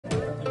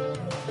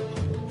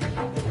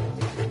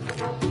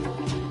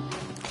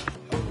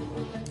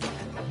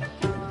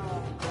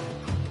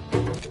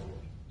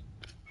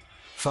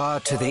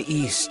Far to the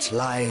east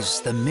lies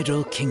the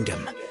Middle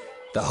Kingdom,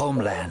 the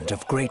homeland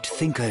of great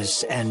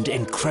thinkers and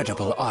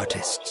incredible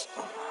artists.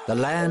 The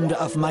land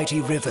of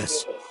mighty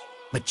rivers,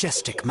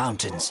 majestic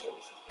mountains,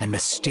 and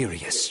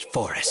mysterious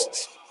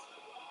forests.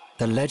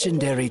 The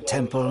legendary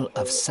Temple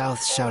of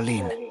South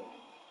Shaolin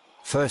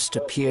first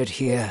appeared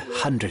here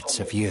hundreds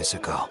of years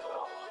ago.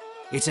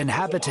 Its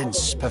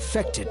inhabitants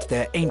perfected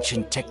their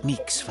ancient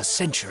techniques for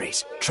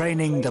centuries,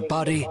 training the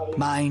body,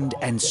 mind,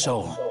 and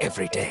soul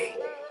every day.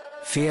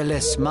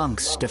 Fearless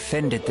monks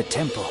defended the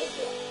temple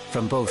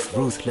from both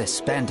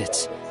ruthless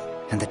bandits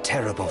and the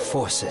terrible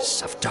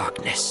forces of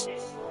darkness.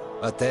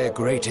 But their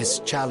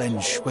greatest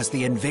challenge was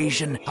the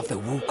invasion of the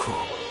Wuku,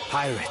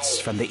 pirates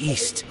from the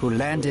east who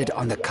landed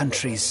on the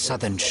country's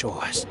southern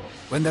shores.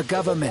 When the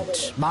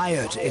government,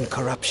 mired in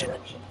corruption,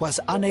 was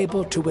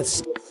unable to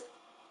withstand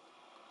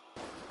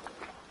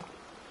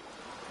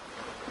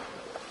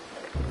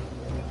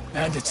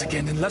Bandits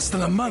again in less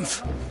than a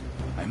month.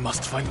 I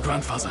must find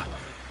grandfather.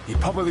 He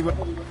probably will.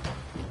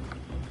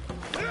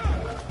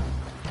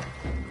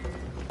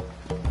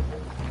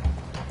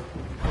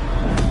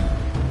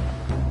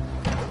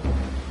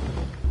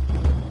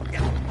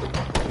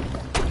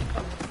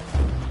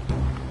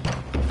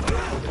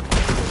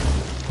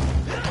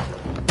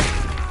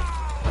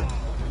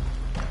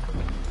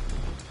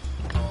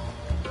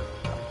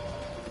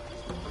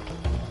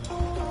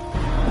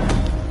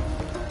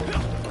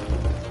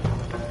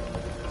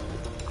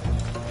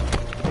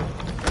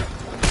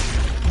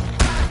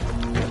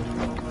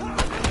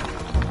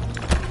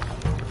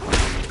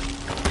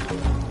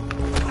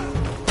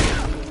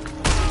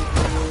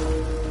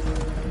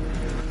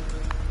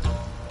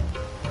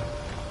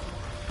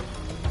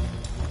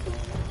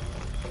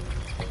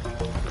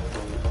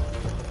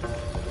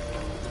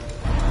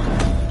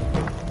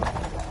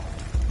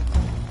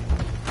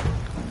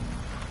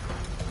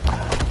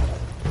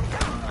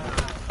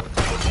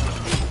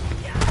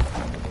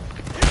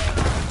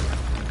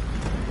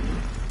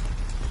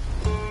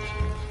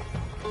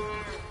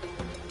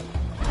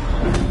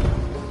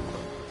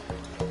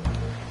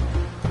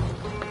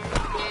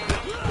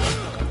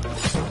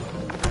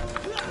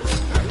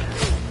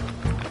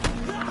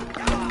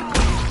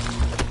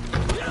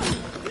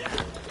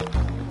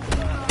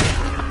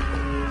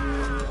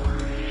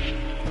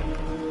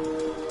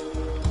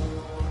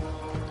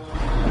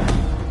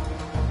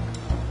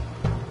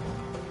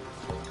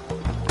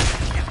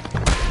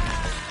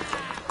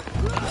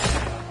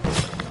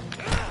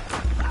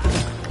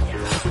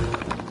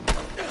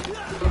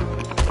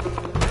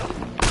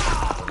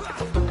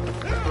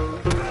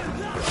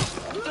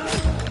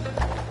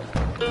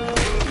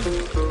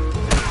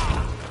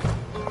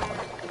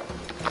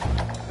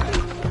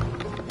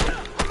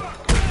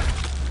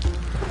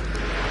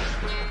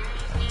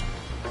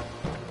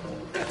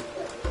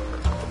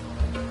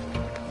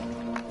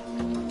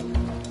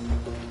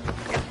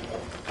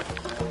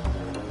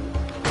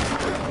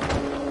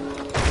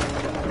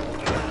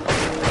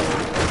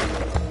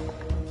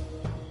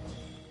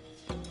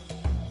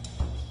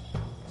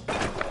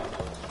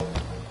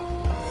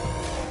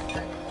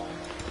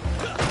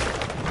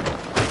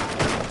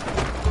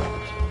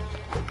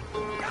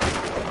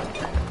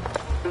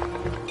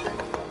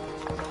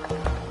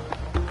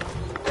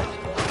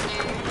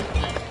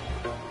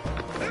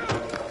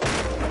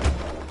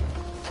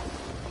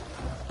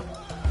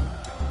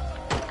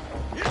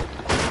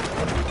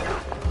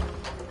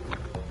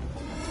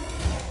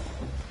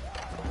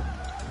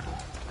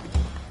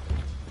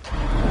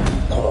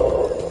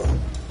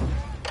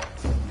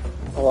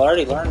 I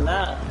already learned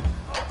that.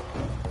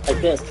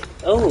 Like this.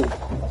 Oh!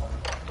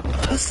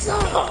 What's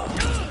up?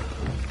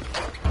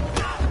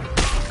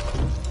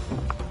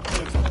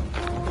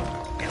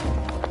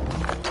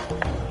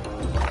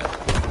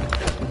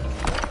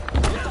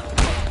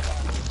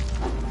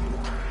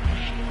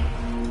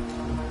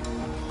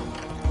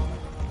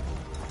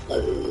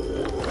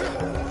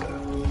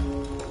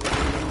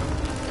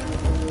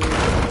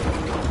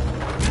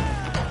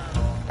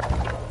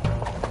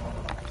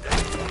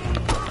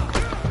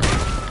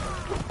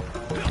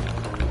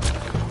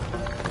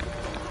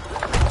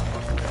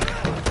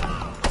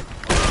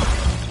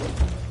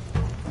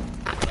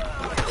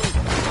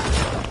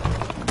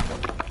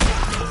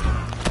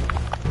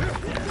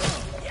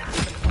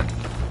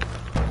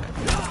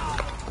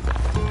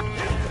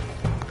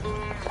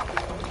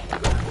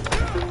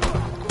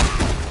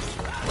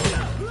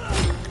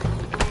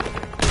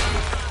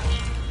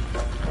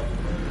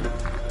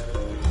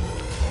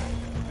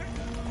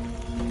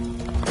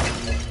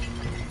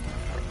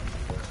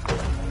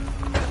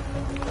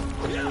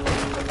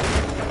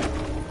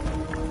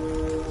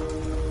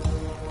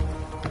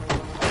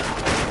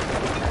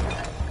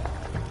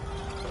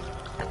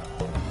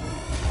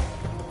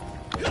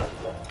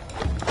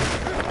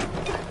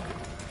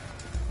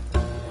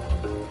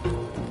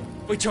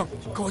 Wei Cheng,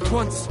 go at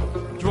once.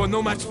 You are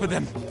no match for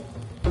them.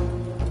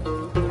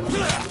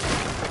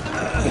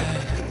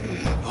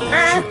 Oh,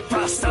 you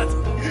bastard!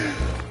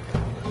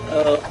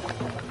 Oh,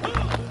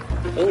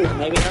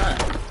 maybe not.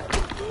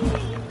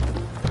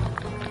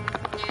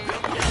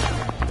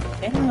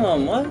 Damn.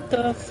 him! What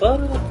the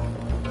fuck?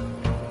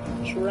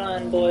 Just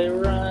run, boy,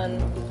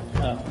 run.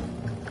 Oh.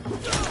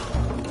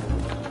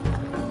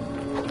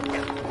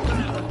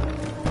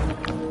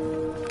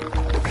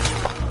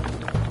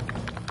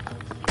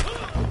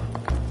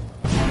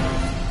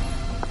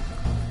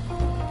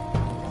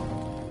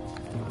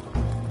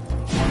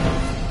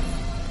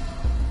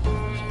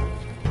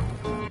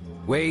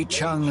 Wei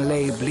Cheng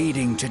lay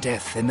bleeding to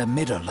death in the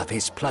middle of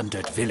his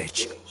plundered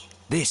village.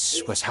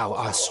 This was how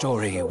our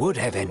story would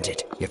have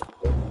ended if...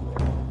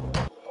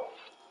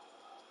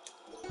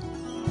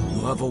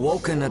 You have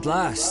awoken at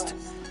last.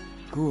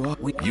 Who are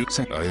we? You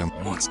think I am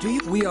monster?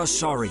 We are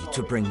sorry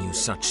to bring you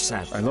such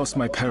sad... I lost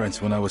my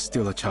parents when I was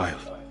still a child,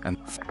 and...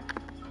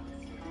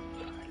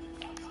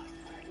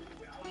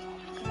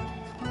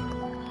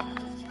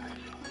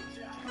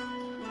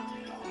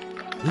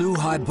 Lu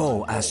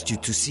Haibo asked you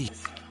to see...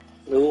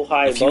 Lu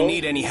Haibo? If you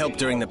need any help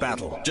during the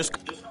battle, just...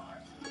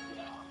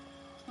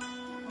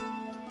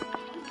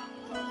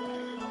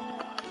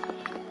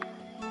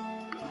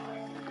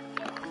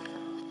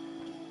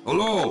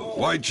 Hello,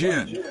 Wai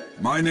Jin.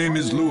 My name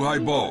is Lu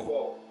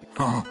Haibo.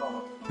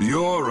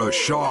 You're a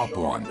sharp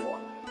one.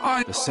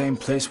 The same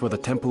place where the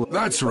temple...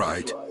 That's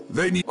right.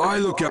 They need... I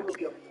look at...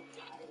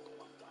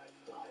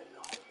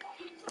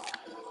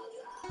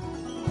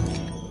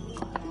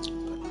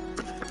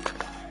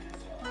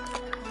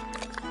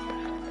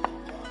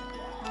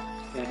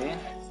 Okay.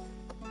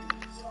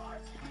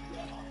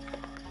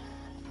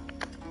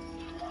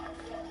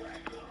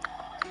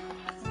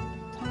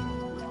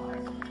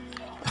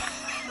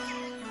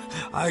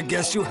 I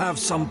guess you have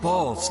some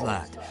balls,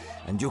 lad.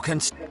 And you can...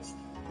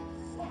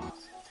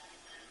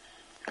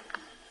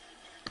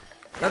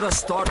 Let us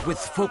start with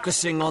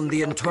focusing on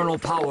the internal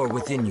power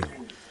within you.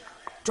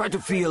 Try to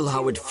feel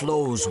how it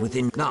flows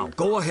within... Now,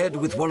 go ahead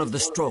with one of the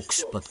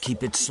strokes, but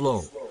keep it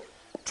slow.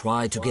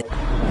 Try to get...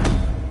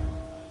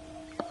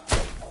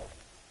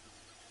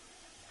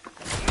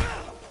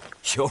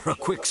 You're a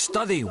quick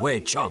study,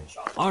 Wei Cheng,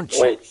 aren't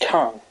you? Wei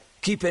Cheng.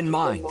 Keep in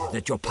mind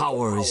that your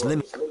power is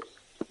limited.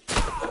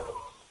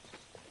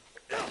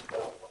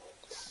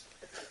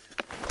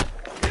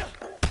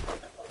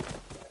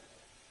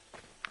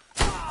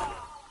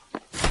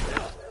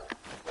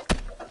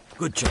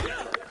 Good job.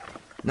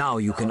 Now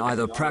you can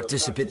either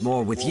practice a bit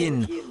more with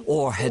Yin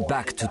or head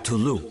back to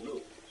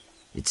Tulu.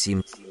 It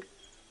seems...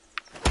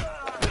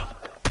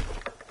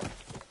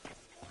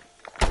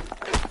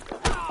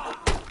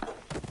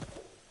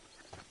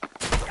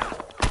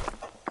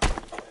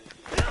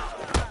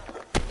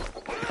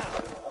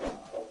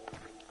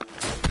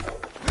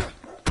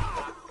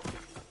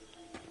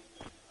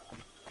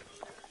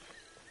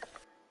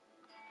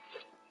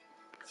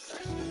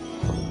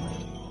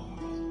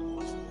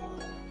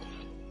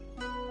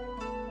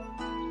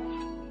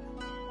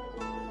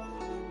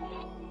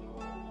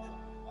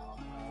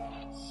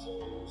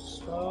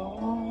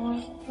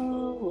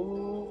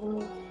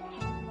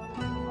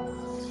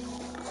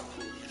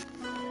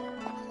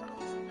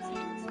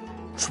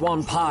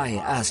 Swan Pai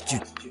asked you...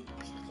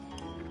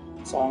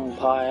 Song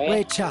Pai.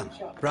 Wei Cheng,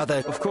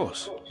 brother... Of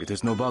course, it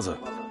is no bother.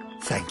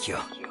 Thank you.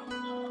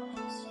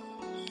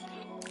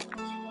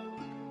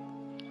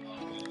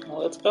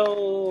 Let's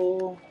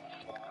go.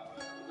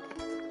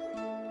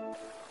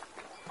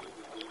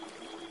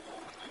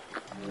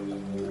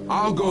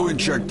 I'll go and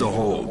check the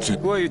hold.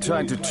 Who are you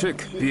trying to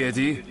trick,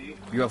 Piedi?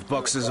 You have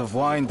boxes of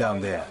wine down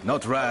there,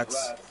 not rats.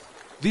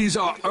 These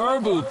are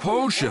herbal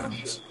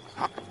potions.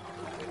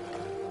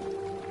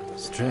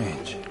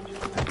 Strange.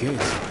 The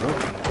gates are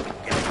broken.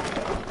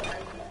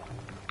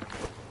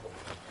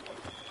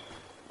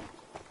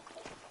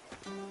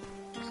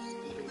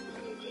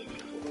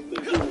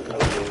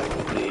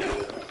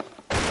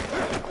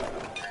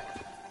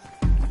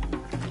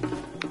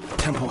 The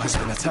temple has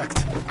been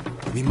attacked.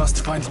 We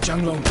must find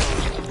Jianglong.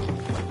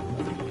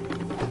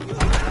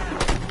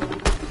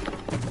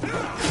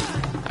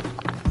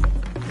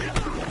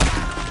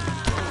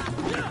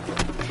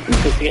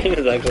 This game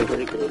is actually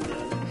pretty cool,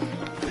 man.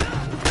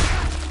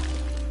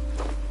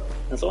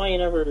 That's why you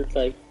never,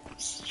 like,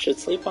 should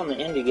sleep on the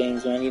indie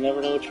games, man. You never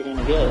know what you're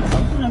gonna get.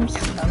 Sometimes,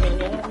 I mean,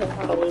 yeah, they're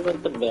not always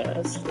like the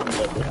best, but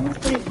it's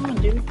pretty fun,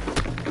 dude.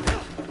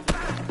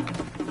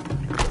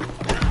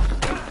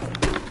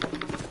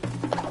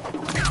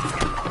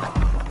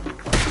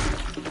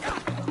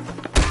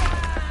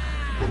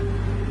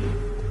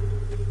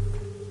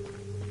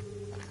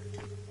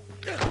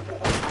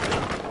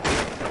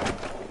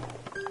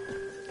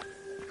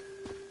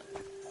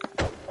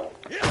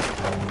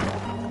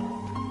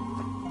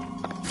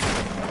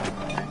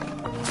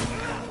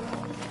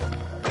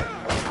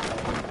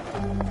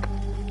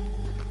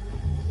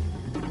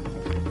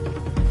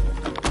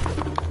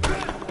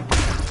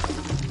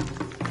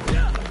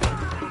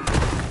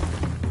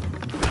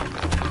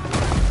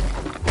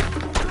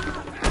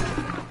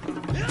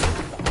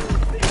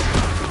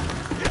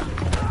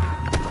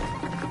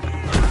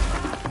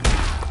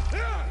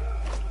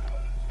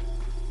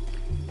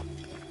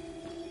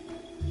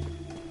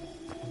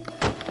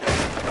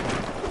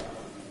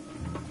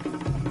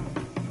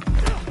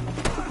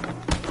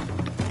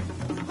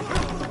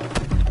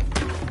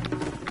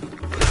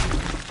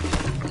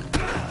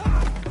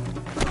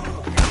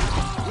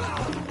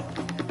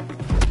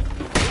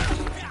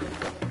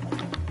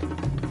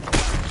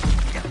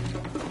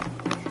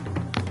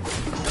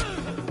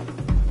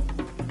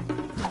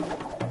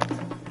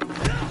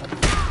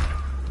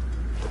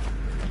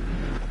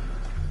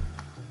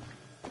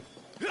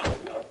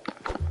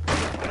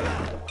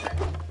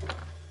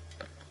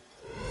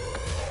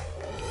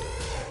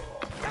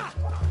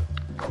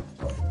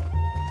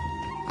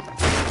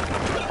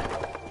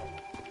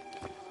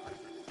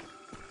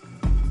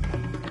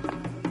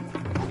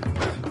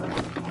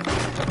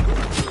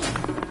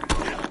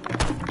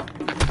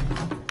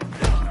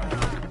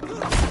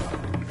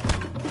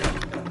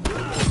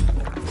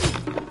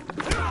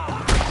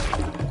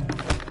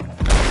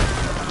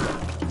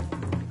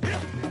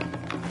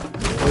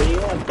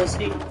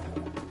 pussy.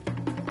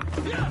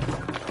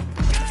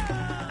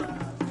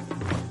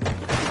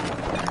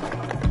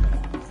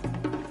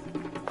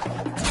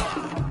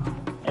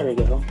 There we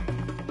go.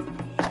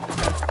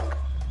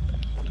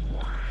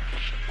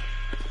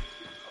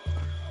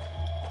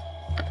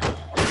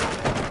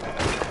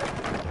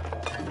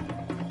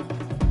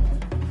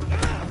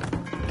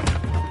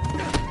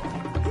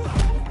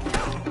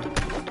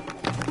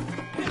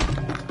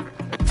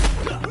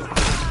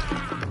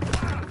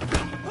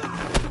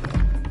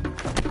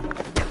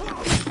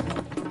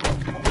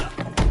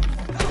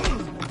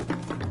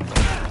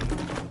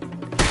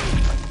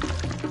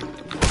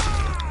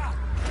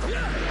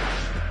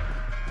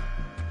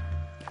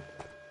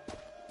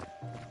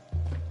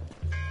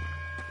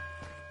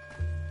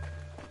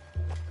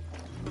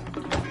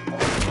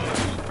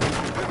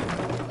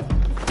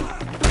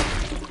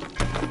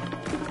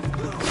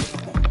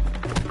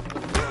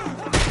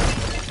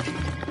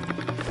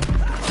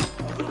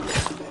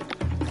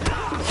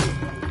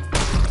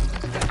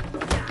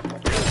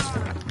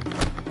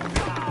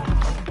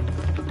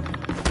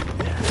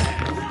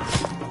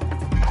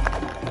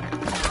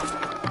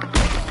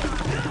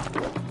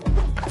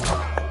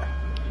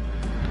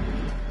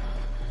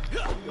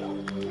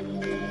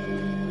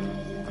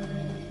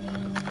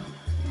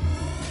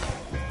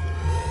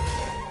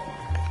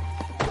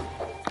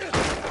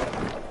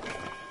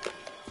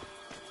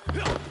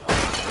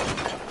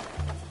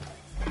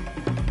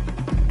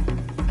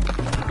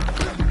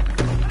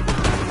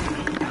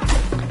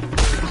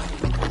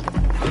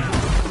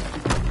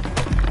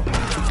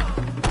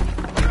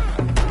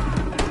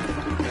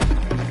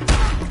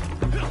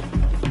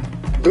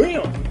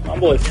 Damn! My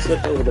boy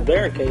slipped over the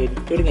barricade.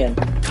 Do it again.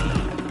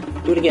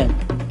 Do it again.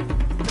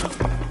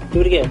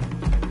 Do it again.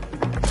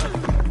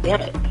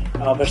 Damn it.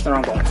 Oh, I pushed the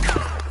wrong button.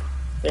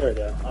 There we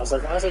go. I was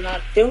like, why is it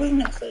not doing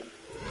nothing?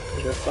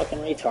 You're a fucking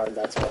retard,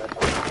 that's why.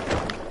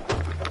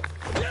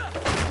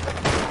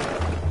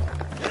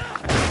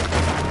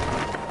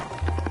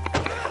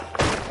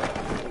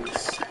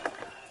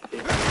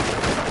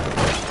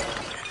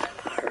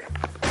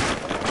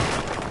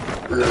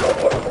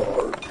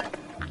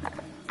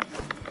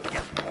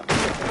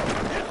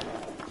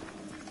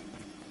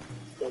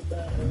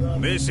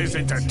 This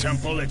isn't a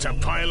temple, it's a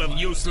pile of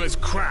useless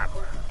crap.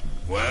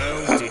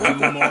 Well, did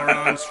you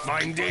morons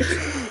find it?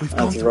 We've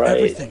gone through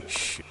everything.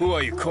 Shh. Who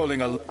are you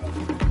calling a...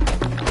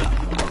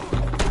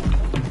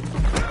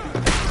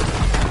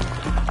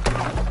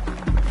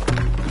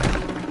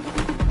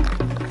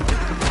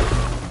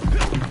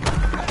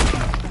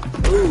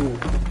 Ooh.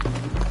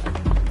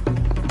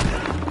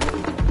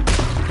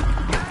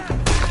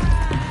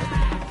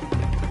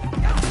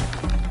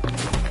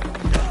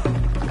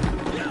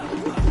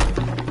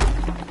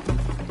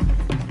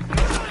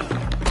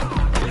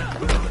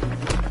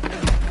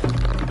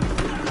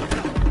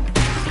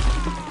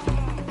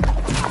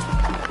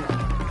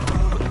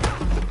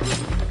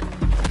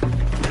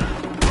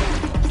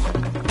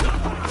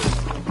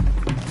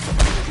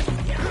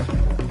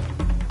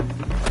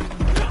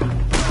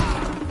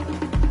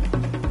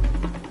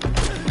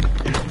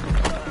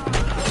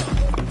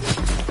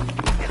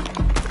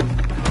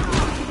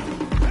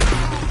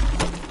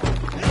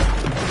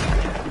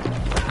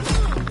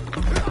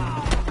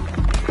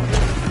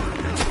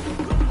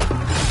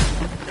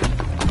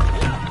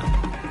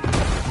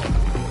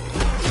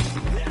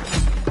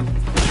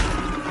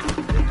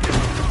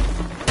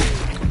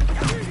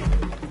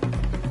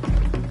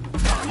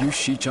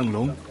 Shi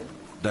Changlong?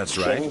 That's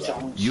right.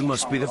 You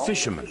must be the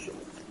fisherman.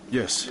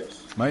 Yes.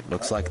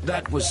 Looks like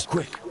that was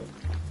quick.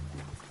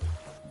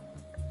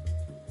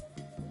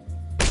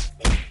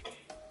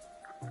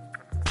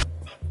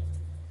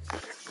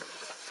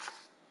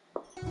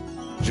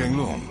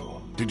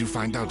 Zhenglong, did you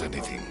find out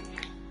anything?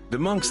 The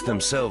monks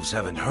themselves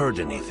haven't heard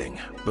anything,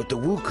 but the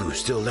Wuku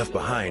still left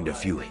behind a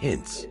few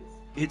hints.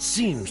 It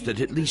seems that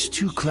at least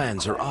two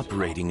clans are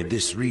operating in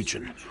this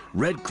region.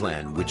 Red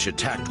Clan, which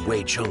attacked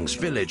Wei Cheng's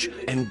village,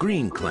 and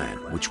Green Clan,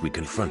 which we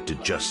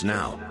confronted just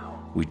now.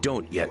 We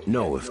don't yet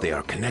know if they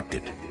are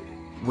connected.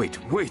 Wait.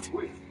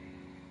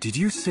 Did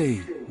you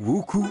say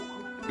Wuku?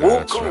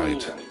 That's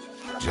right.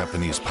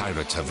 Japanese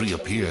pirates have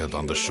reappeared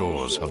on the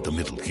shores of the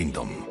Middle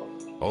Kingdom,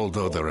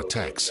 although their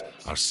attacks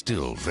are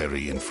still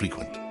very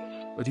infrequent.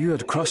 But you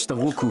had crossed the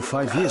Wuku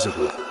 5 years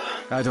ago.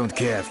 I don't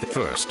care if they...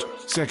 First.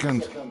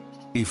 Second,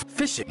 if...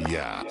 Fishing?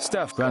 Yeah.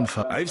 Staff,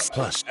 grandfather...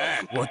 Plus...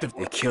 And what if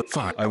They killed...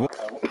 Fine. I won't...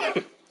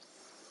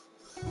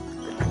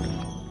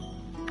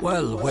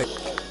 Well, wait.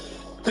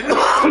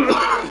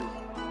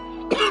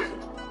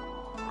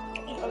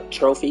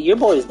 Trophy. Your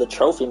boy is the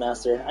trophy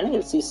master. I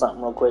need to see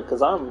something real quick,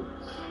 because I'm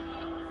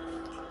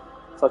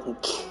fucking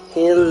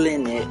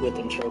killing it with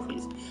them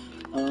trophies.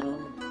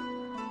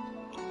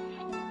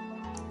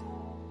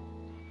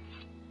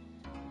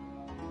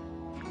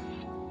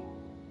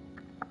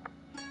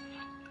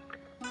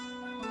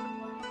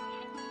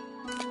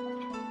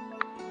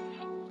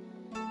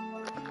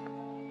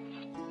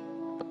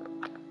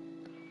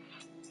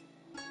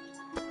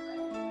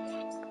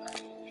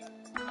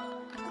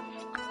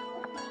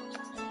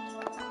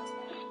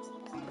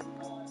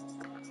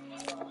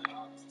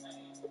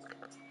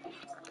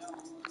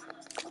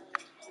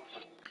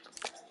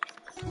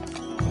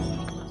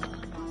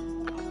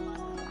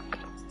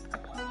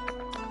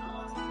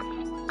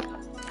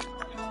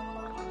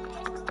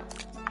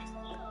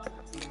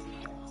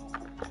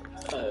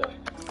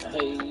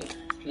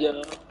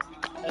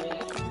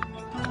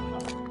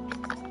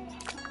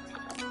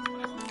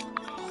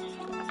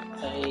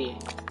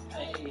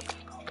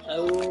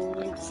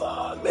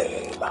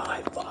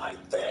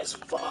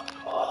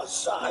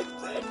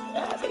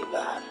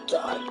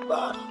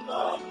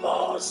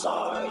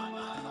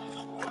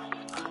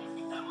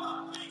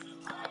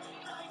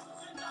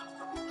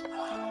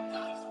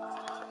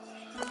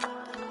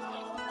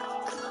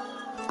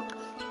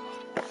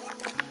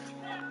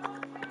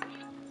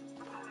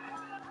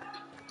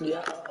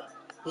 Yeah,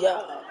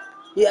 yeah,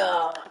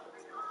 yeah,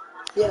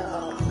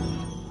 yeah.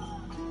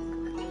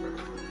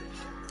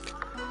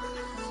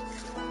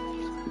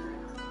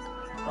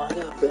 I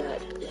got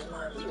bread in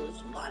my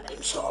roots. My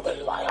name's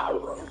Strawberry Light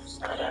Roots.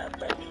 I got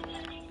bread.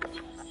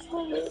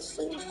 I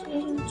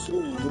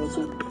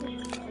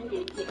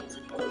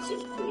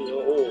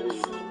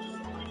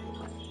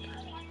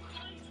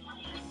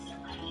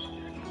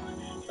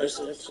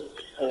said,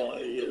 oh,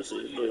 yes,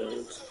 it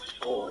is.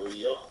 Oh,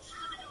 yeah.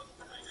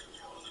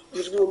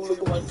 Let's go look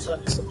at my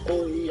text.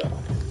 Oh, yeah.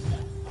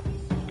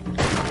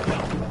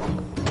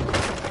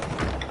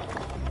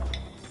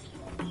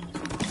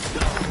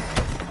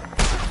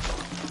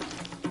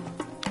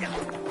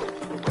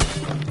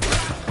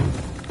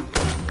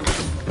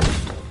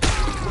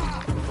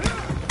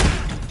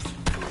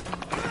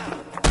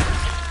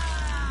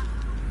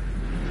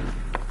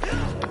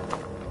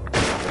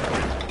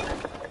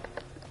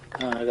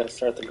 I gotta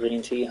start the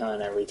green tea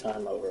hunt every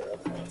time over.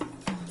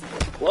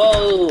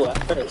 Whoa! I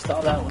better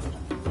saw that one.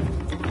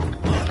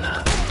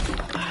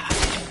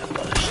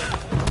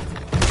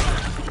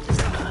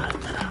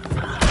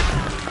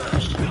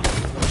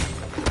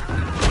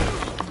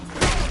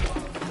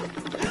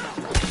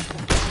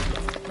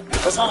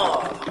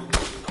 Huzzah!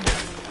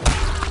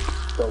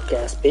 Broke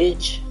ass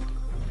bitch.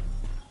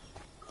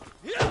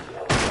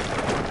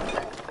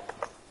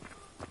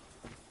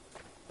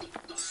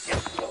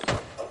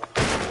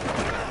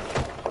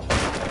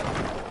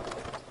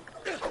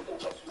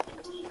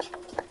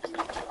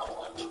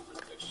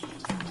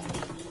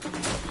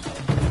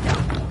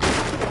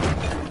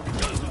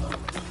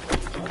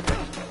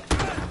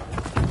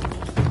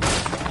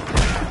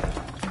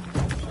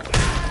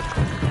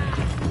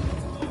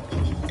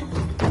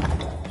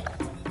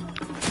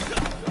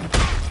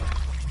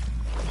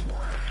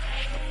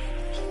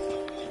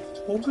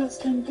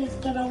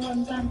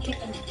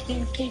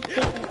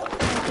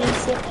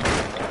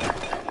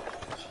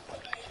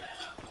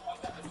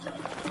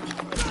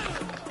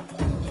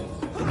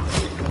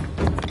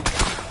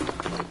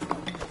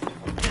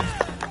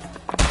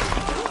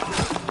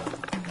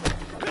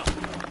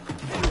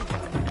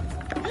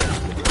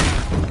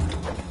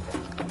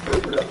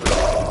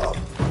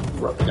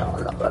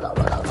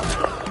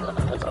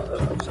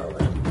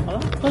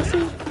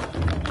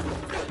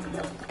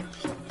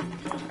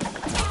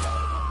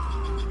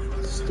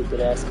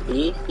 Stupid ass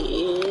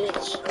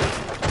bitch.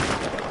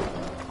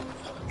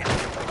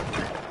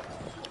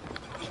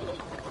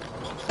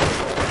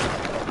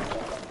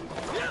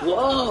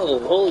 Whoa,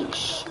 holy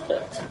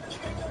shit.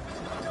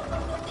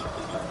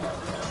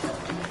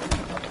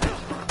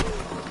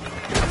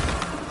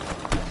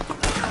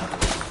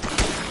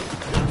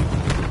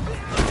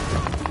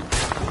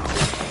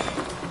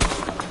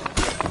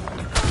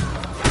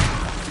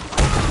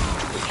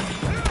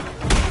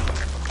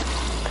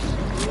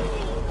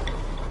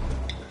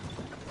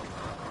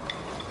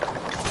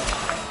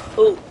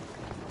 Oh.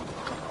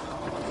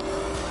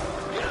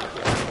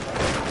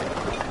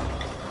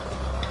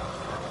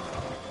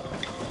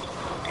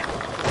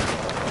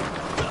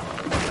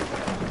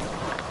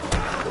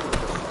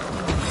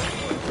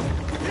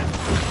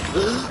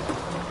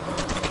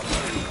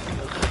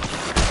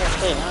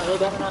 Hey, how do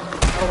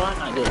I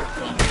not get it?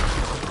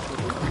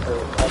 Or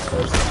vice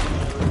versa.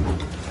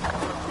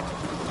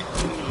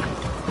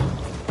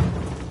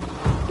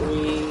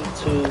 3,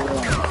 2,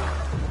 1.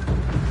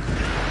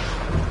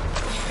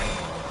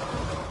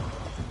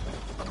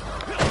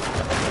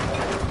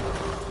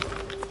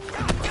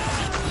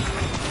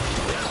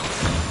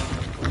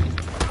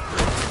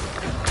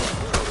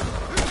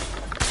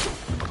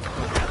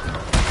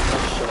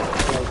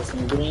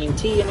 Some green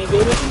tea in me,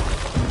 baby.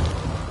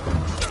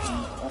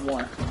 One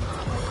more.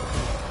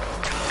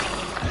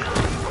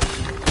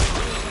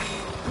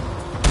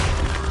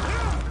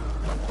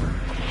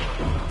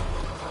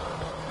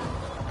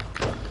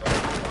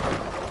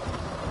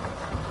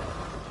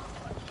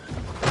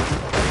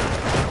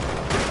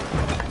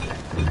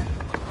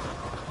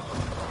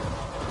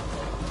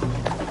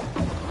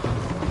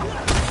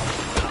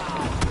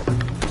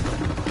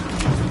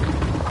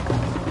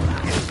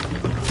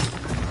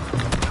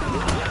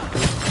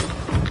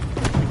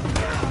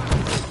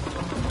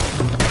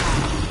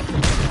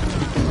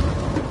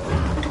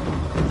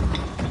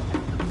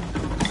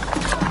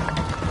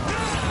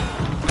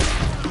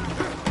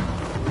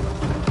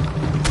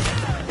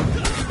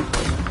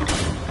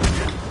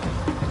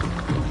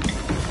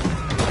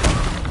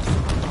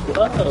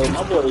 Whoa,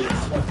 my boy is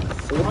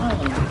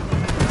flying.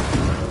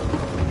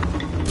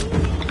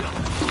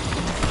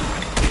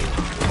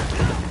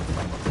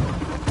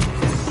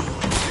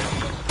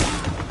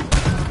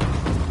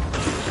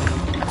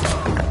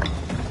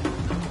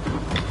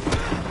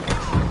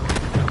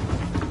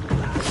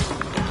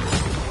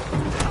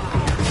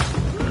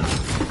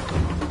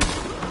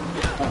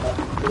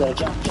 We gotta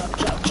jump.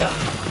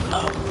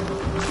 Oh.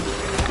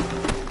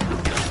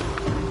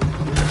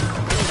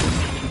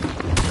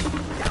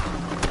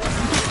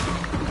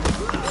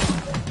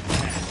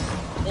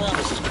 Yeah,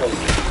 this is crazy.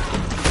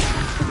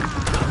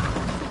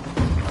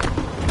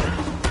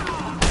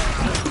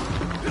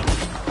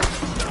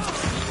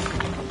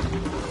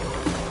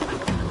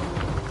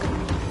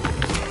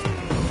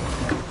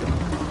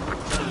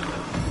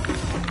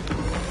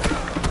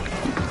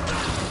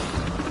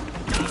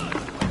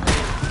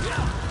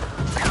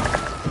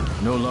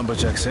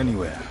 lumberjacks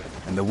anywhere,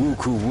 and the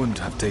Wuku wouldn't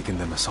have taken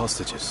them as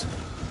hostages.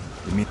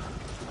 You mean...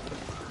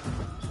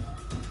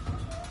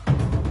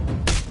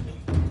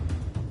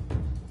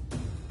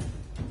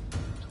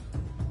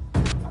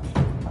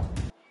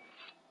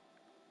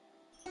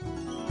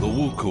 The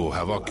Wuku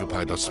have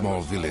occupied a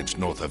small village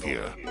north of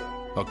here.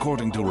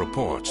 According to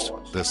reports,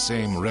 the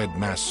same red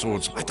masked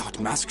swords... I thought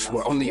masks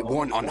were only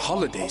worn on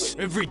holidays.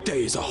 Every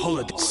day is a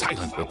holiday.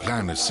 Silent. The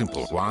plan is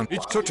simple. One,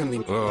 It's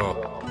certainly...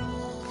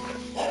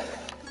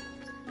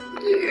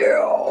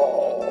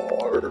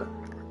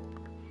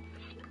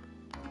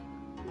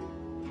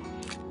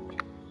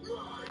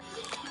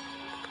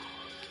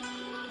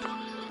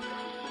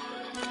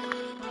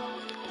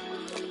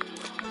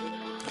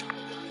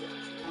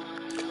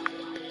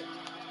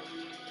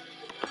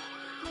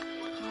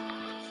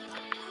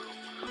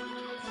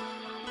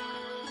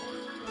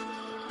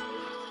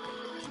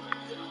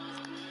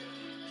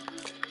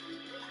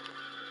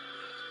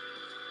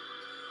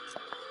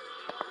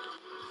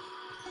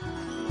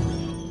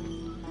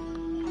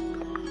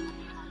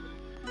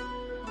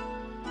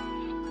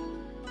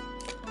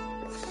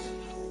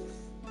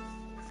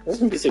 This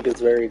music is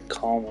very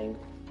calming.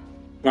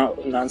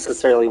 Not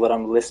necessarily what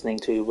I'm listening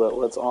to, but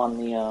what's on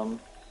the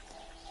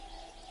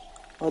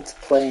what's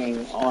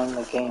playing on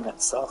the game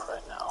itself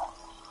right now.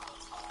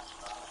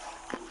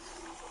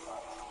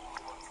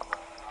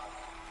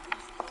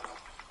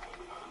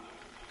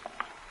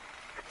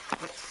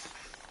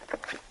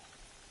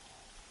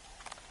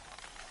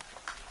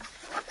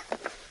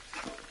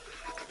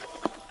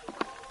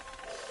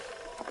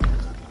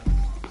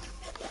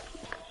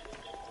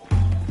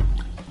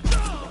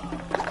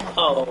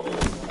 Oh,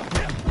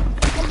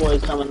 my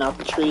boy's coming out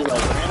the tree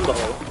like Rambo.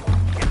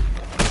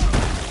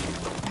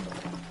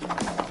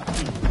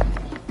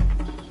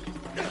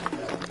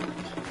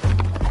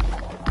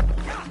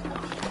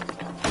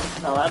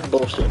 No, that's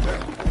bullshit, bro.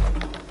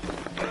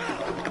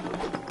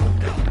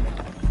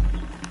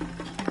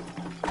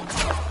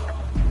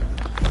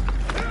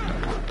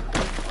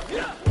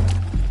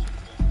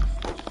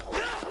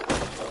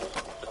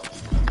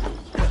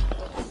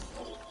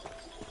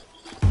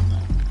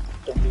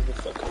 Don't give a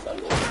fuck if I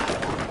live.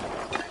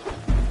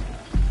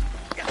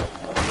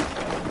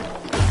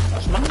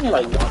 Remind me of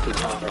like Donkey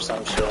Kong or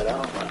some shit, I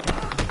don't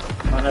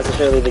know. Not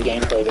necessarily the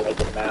gameplay, but like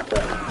the map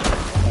right now.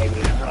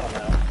 Maybe, I don't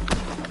know.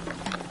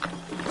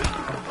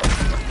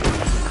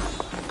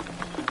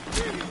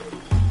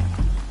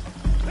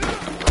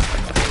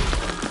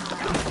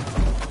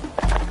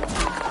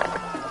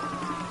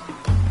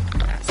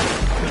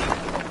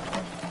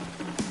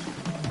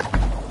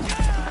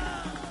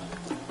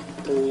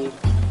 Three,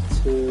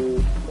 two,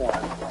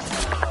 one.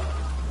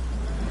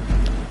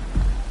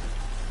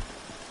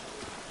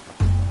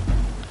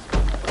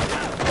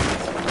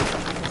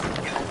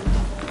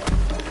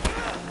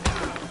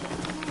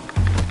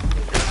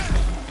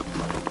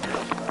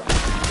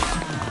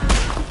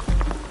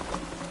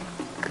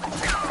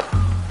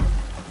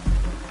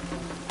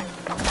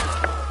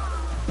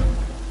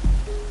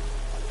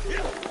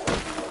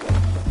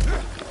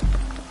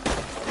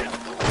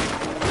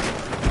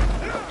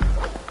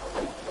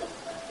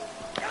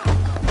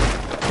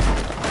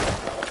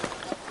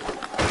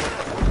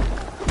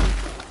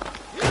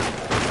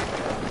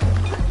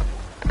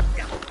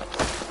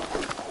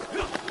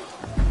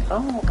 I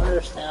don't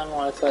understand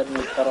why it's letting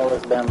me cut all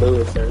this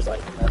bamboo if there's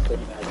like nothing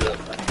I do.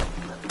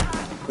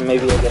 But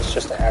maybe I guess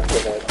just to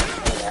activate an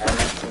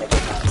environment to make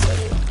it not so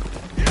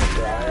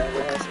dry, I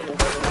guess.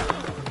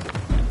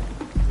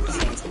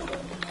 Seems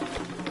like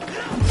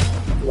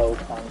low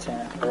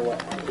content or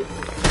what have you.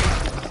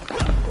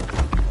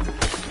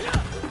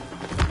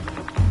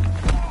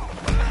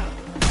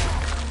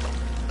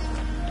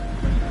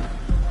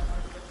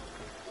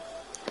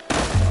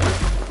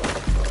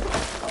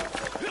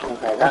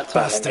 Okay, that's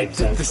why it makes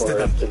sense for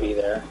it to be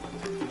there.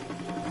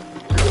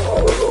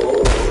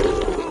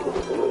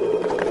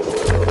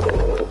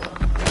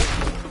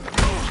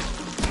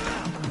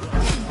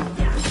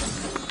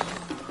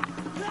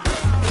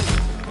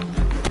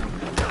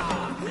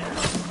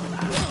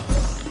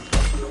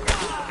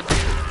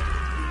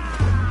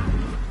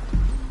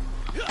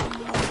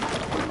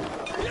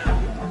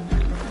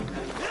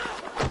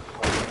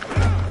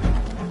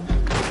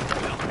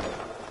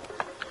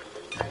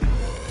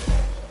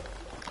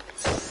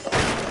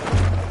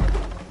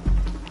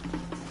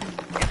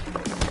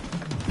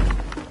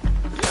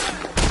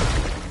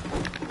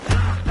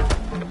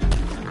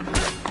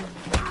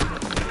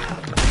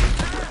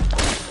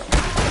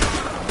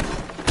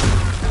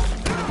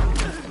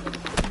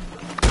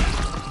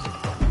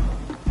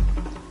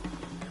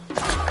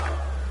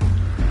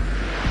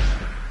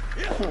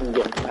 I'm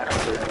getting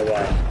faster into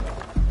that.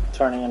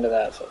 Turning into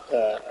that,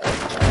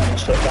 turning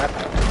shit back.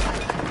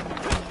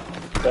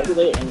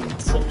 Regulate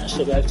and send that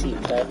shit back to you,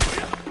 okay?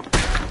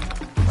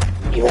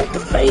 You want the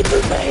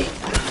favor, babe?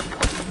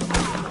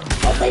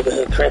 On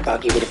neighborhood crip, I'll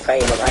give you the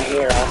favor right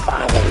here, all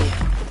 5 of you.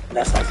 And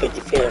that's my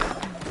 55th.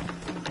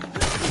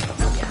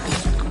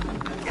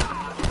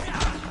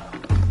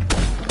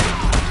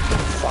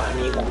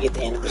 Finally, you're gonna get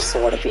the end of the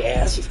sword up your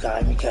ass, you've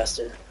got me,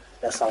 Custer.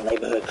 That's our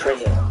neighborhood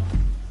cricket.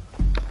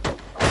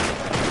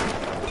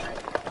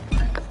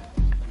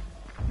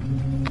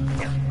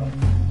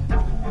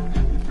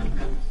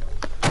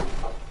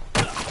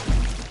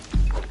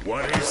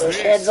 What is Push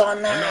this? heads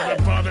on that.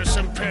 Another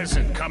bothersome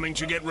peasant coming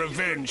to get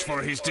revenge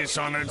for his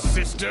dishonored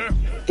sister?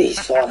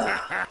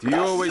 Dishonor. Do you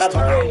always talk?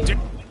 Summary.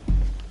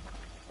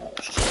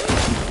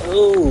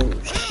 Oh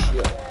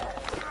shit.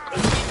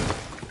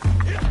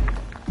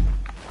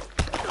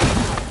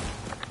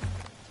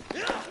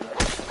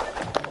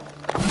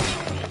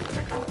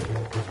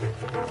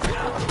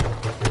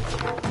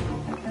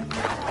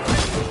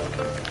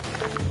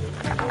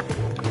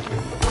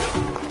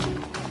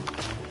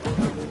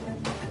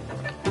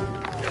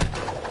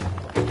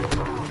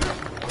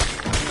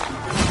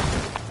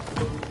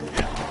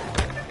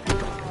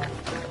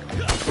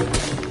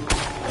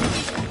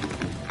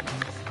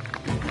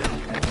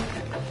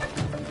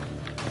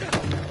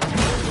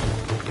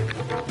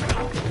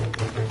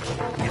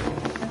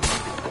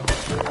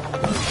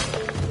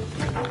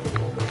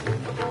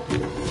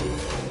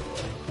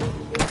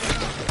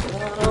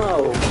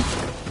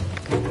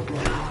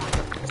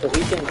 So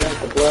he can drink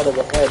the blood of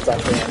the heads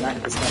out there and not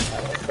his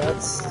health.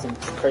 That's some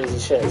crazy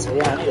shit. So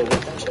yeah, I need to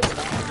get that shit done.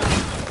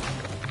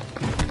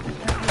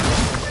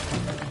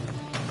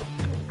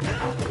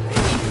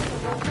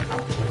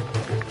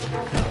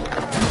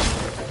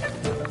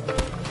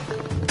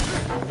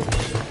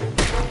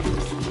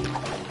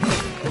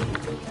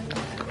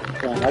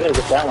 Yeah, I gotta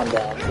get that one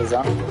down, because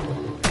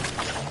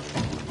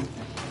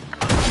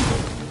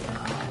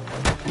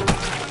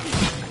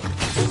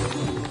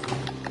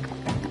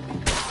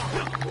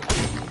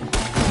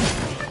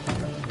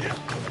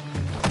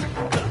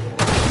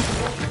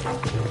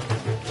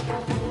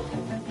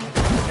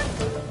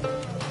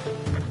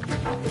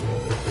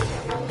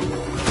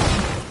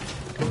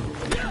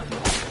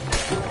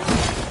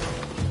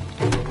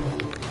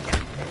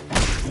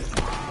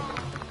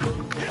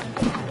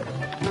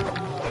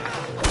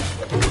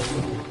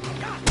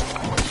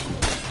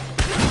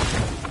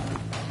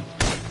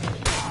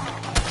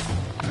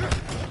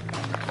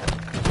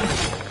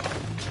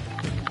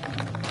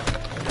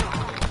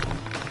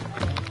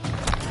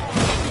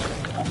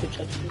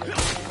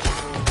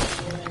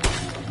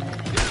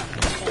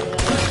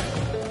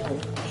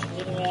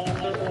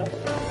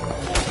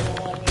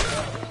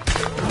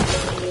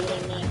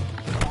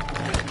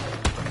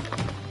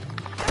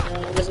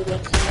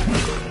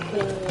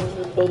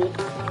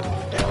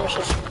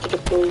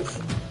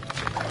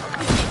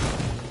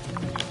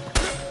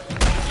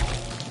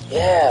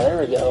yeah, there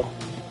we go.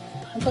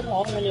 I'm putting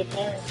all of it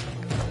there.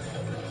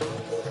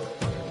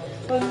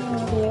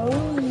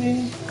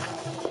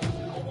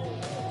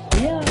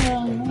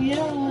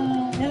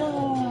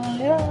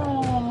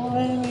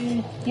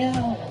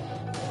 Yeah.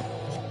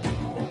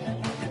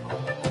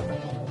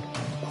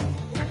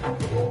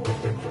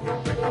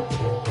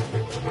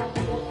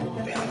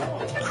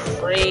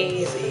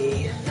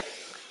 Crazy.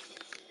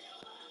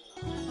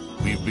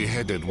 We've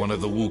beheaded one of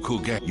the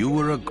Wuku gang. You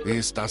were a...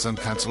 This doesn't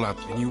cancel out.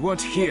 And you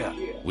weren't here.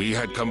 We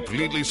had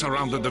completely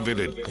surrounded the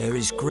village. There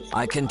is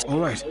I can... All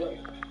right.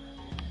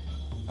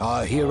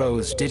 Our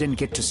heroes didn't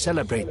get to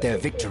celebrate their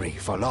victory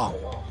for long.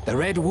 The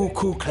Red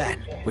Wuku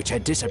clan, which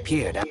had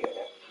disappeared...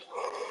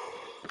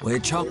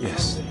 Wait, Chop.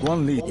 Yes,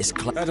 one lead Is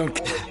I don't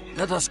care.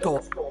 Let us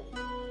go.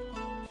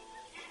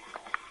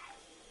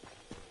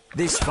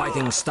 This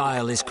fighting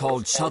style is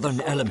called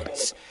Southern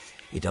Elements.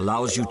 It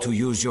allows you to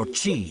use your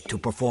chi to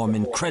perform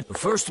incredible...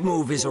 First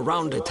move is a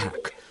round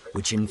attack,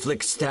 which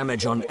inflicts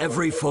damage on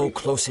every foe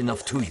close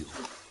enough to you.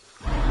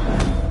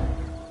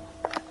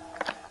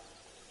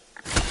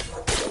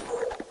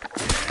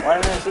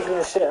 Why didn't I teach you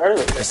this shit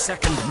earlier? The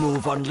second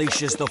move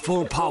unleashes the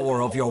full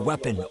power of your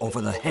weapon over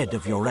the head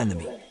of your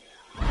enemy.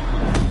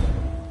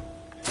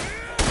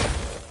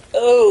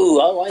 Oh,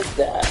 I like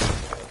that.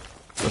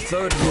 The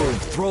third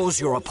move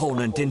throws your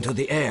opponent into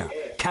the air,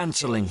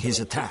 cancelling his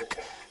attack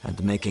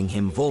and making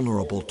him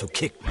vulnerable to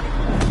kick.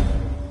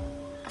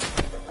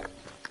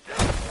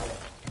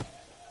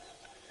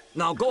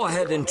 Now go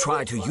ahead and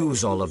try to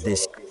use all of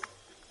this.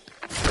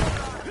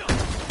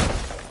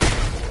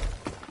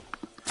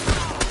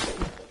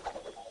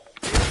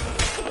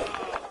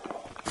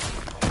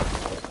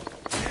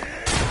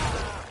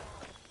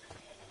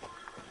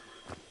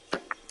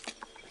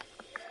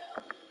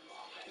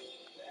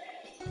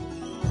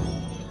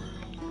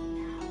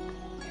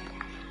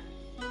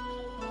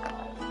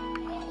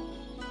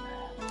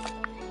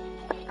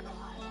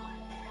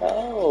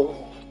 Oh.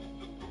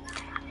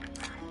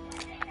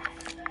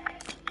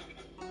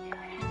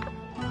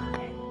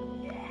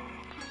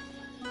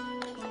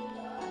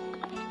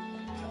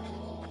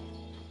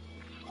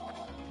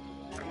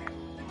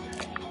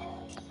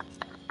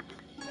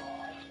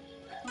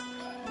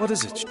 What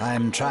is it?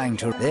 I'm trying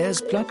to...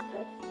 There's blood.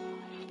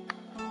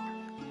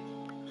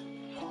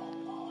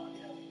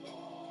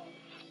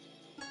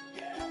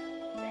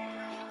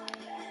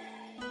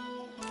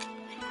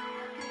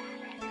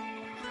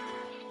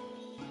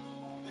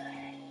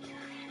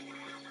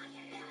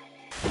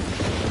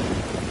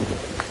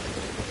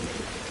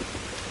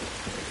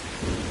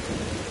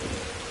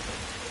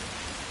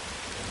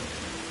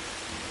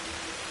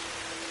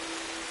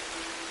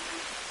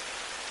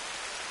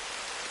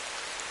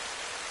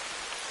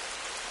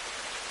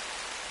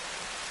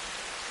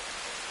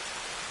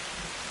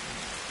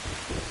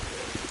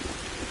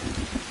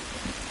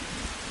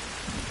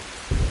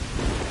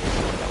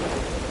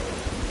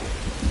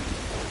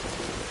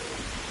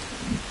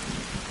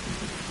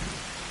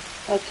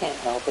 I can't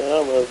help it. I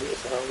love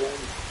this album,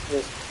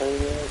 this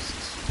playlist.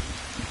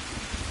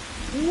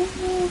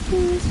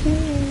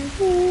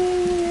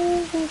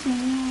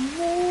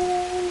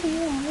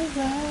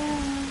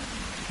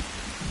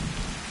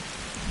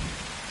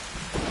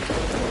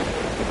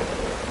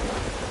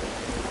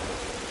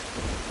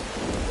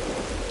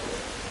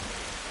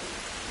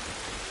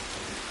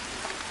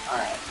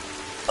 Alright.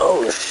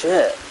 Oh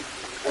shit.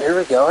 Here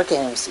we go. I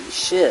can't even see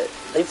shit.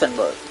 They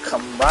finna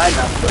come right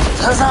up with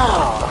us.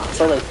 Huzzah!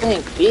 So they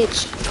think,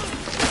 bitch.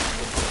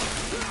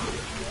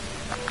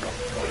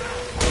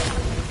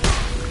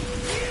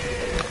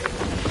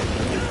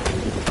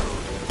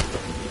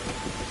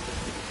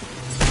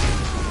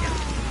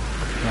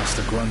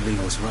 Master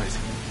Guanli was right.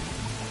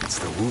 It's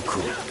the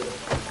Wuku.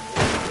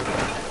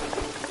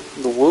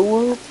 The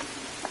woo-woo?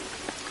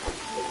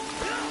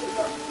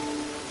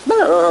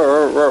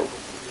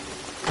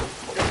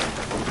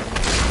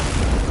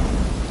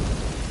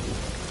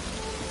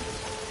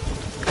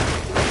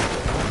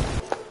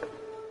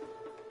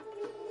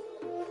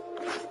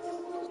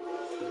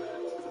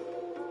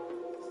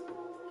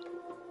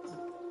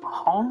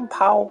 Hong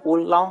Pao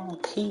Oolong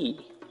Tea.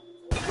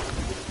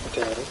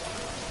 Okay.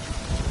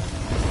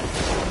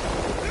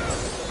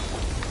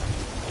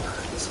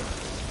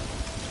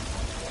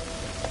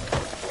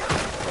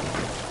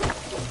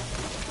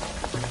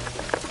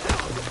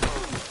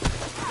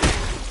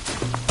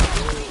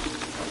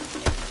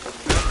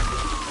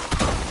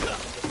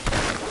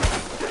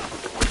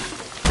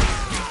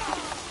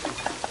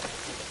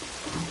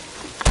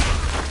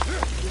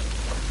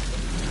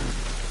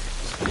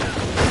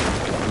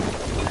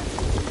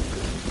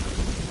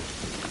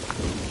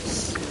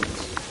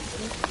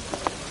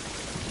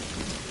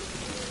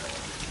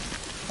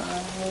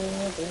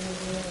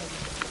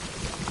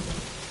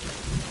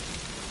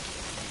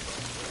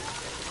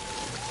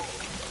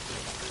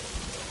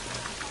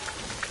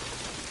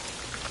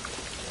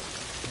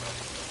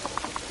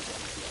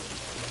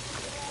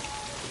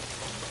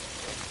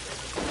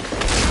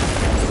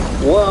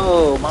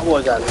 Whoa, my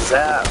boy got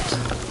zapped.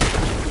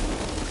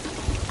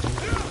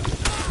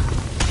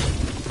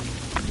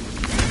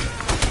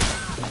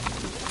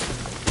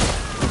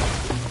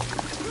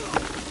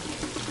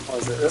 Oh,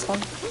 is it this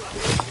one?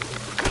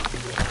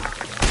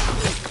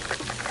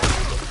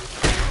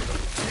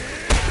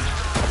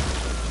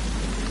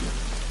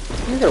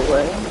 Either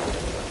way.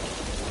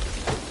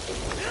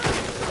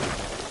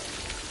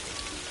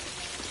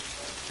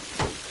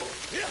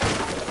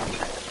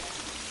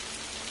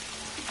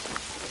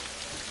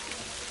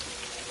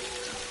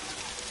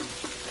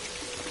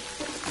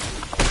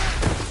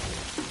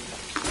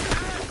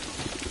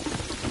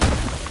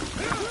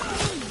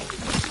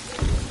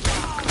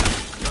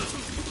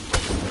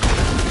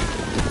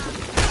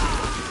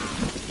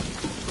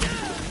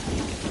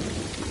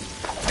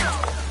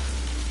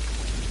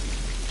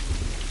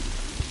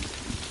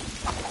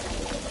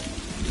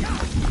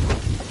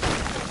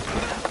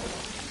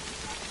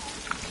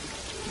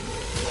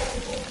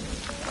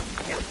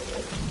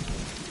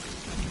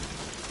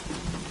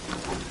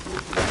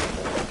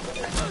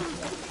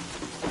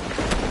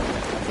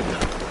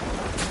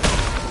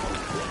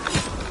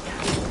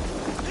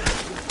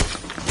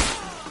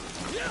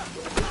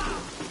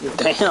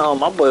 Damn,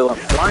 my boy went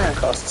flying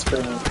across the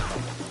screen.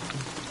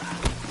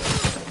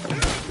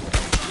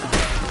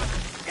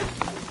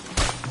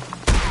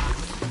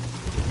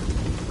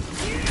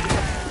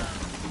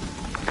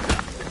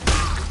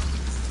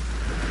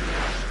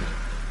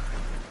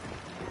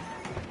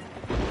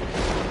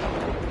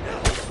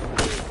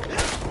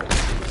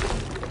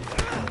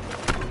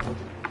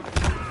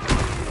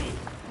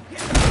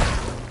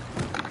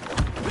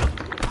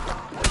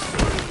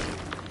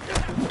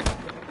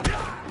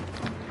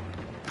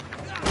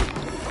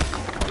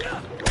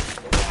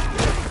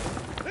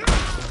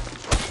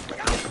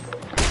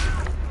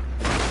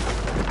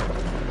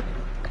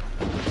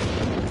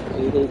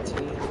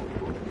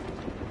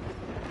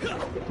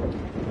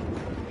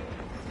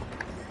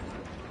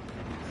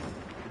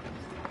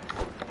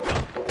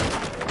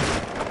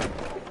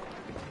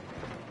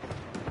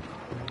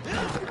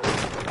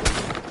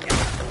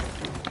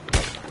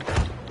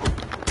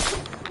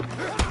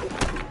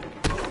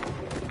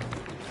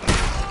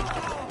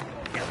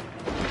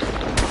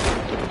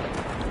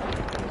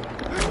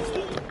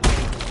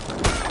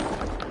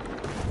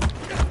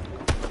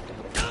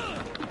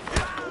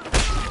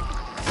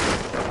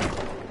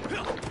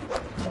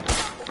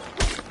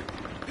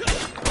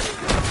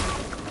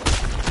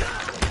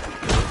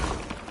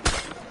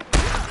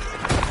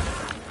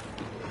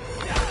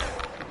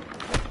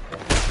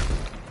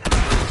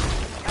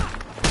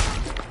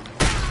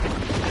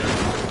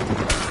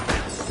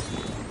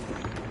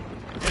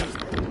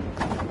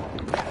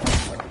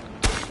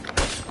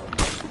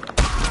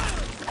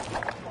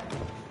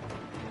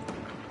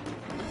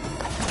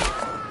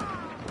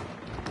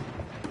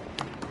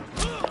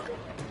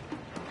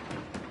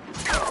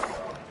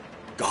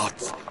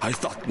 I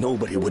thought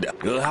nobody would.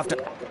 You'll have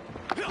to.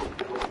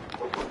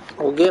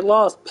 Well, get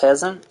lost,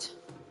 peasant.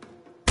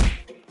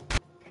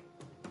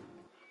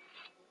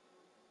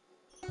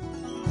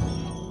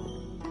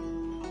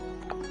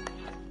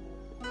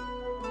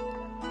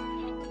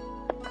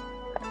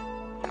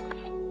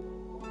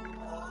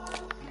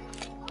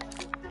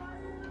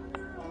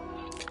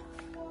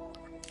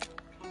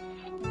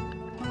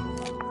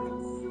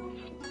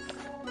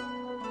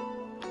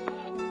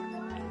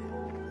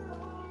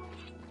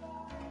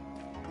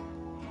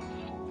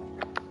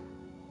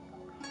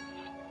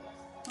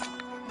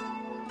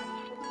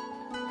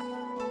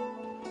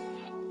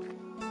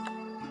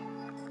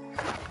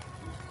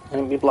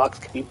 Enemy blocks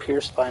can be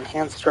pierced by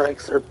enhanced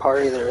strikes, third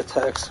party, their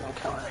attacks, and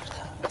counterattacks.